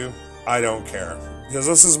with you, I don't care. Because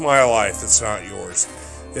this is my life, it's not yours.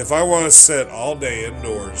 If I want to sit all day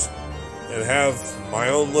indoors and have my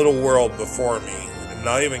own little world before me and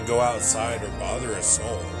not even go outside or bother a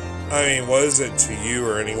soul, I mean, what is it to you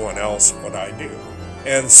or anyone else what I do?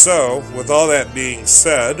 And so, with all that being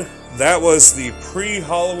said, that was the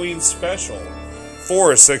pre-Halloween special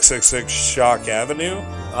for 666 Shock Avenue.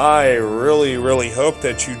 I really, really hope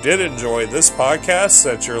that you did enjoy this podcast,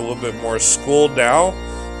 that you're a little bit more schooled now.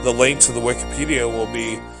 The link to the Wikipedia will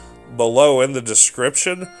be below in the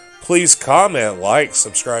description. Please comment, like,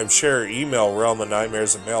 subscribe, share, email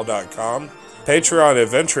realmofnightmares@mail.com. Patreon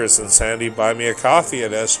Adventurous Insanity, buy me a coffee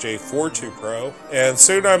at SJ42Pro. And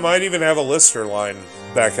soon I might even have a listener line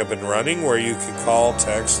back up and running where you can call,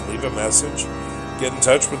 text, leave a message, get in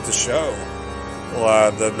touch with the show.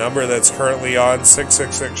 The number that's currently on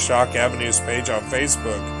 666 Shock Avenue's page on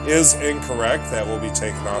Facebook is incorrect. That will be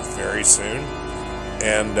taken off very soon.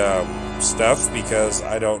 And stuff, because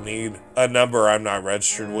I don't need a number I'm not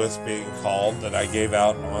registered with being called that I gave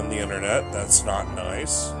out on the internet. That's not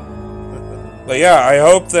nice. But yeah, I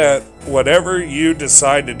hope that whatever you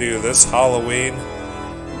decide to do this Halloween,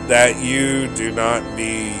 that you do not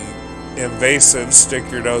be invasive,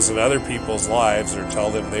 stick your nose in other people's lives, or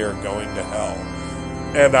tell them they are going to hell.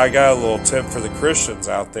 And I got a little tip for the Christians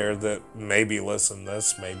out there that maybe listen to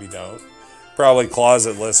this, maybe don't. Probably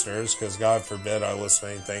closet listeners, because God forbid I listen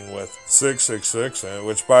to anything with 666 in it,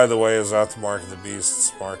 which, by the way, is not the mark of the beast,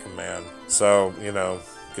 it's the mark of man. So,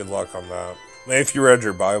 good luck on that. If you read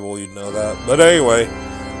your Bible, you'd know that. But anyway,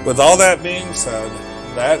 with all that being said,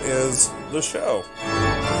 that is the show.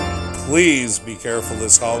 Please be careful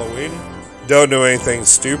this Halloween. Don't do anything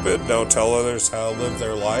stupid. Don't tell others how to live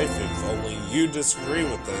their life if only you disagree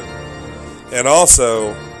with it. And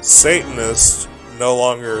also, Satanists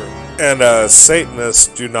Satanists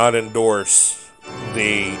do not endorse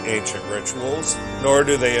the ancient rituals, nor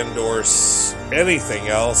do they endorse anything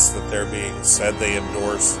else that they're being said they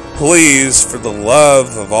endorse. Please, for the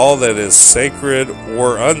love of all that is sacred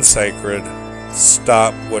or unsacred,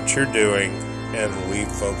 stop what you're doing and leave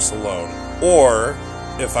folks alone. Or,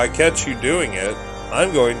 if I catch you doing it,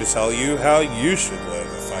 I'm going to tell you how you should live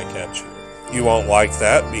if I catch you. You won't like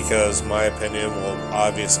that, because my opinion will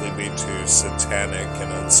obviously be too satanic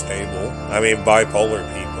and unstable. I mean, bipolar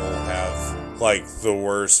people have, the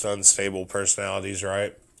worst unstable personalities,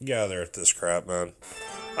 right? Yeah, they're at this crap, man.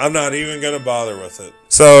 I'm not even going to bother with it.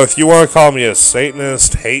 So, if you want to call me a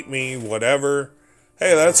Satanist, hate me, whatever,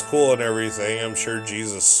 hey, that's cool and everything. I'm sure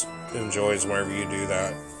Jesus enjoys whenever you do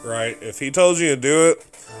that, right? If he told you to do it,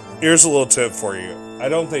 here's a little tip for you. I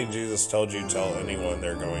don't think Jesus told you to tell anyone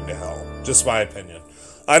they're going to hell. Just my opinion.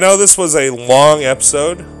 I know this was a long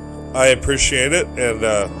episode. I appreciate it. And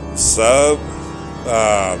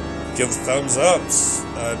give the thumbs up.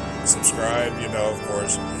 Subscribe, of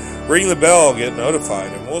course. Ring the bell, get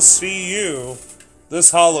notified. And we'll see you this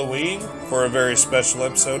Halloween for a very special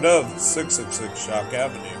episode of 666 Shock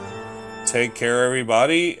Avenue. Take care,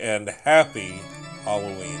 everybody, and happy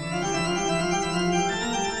Halloween.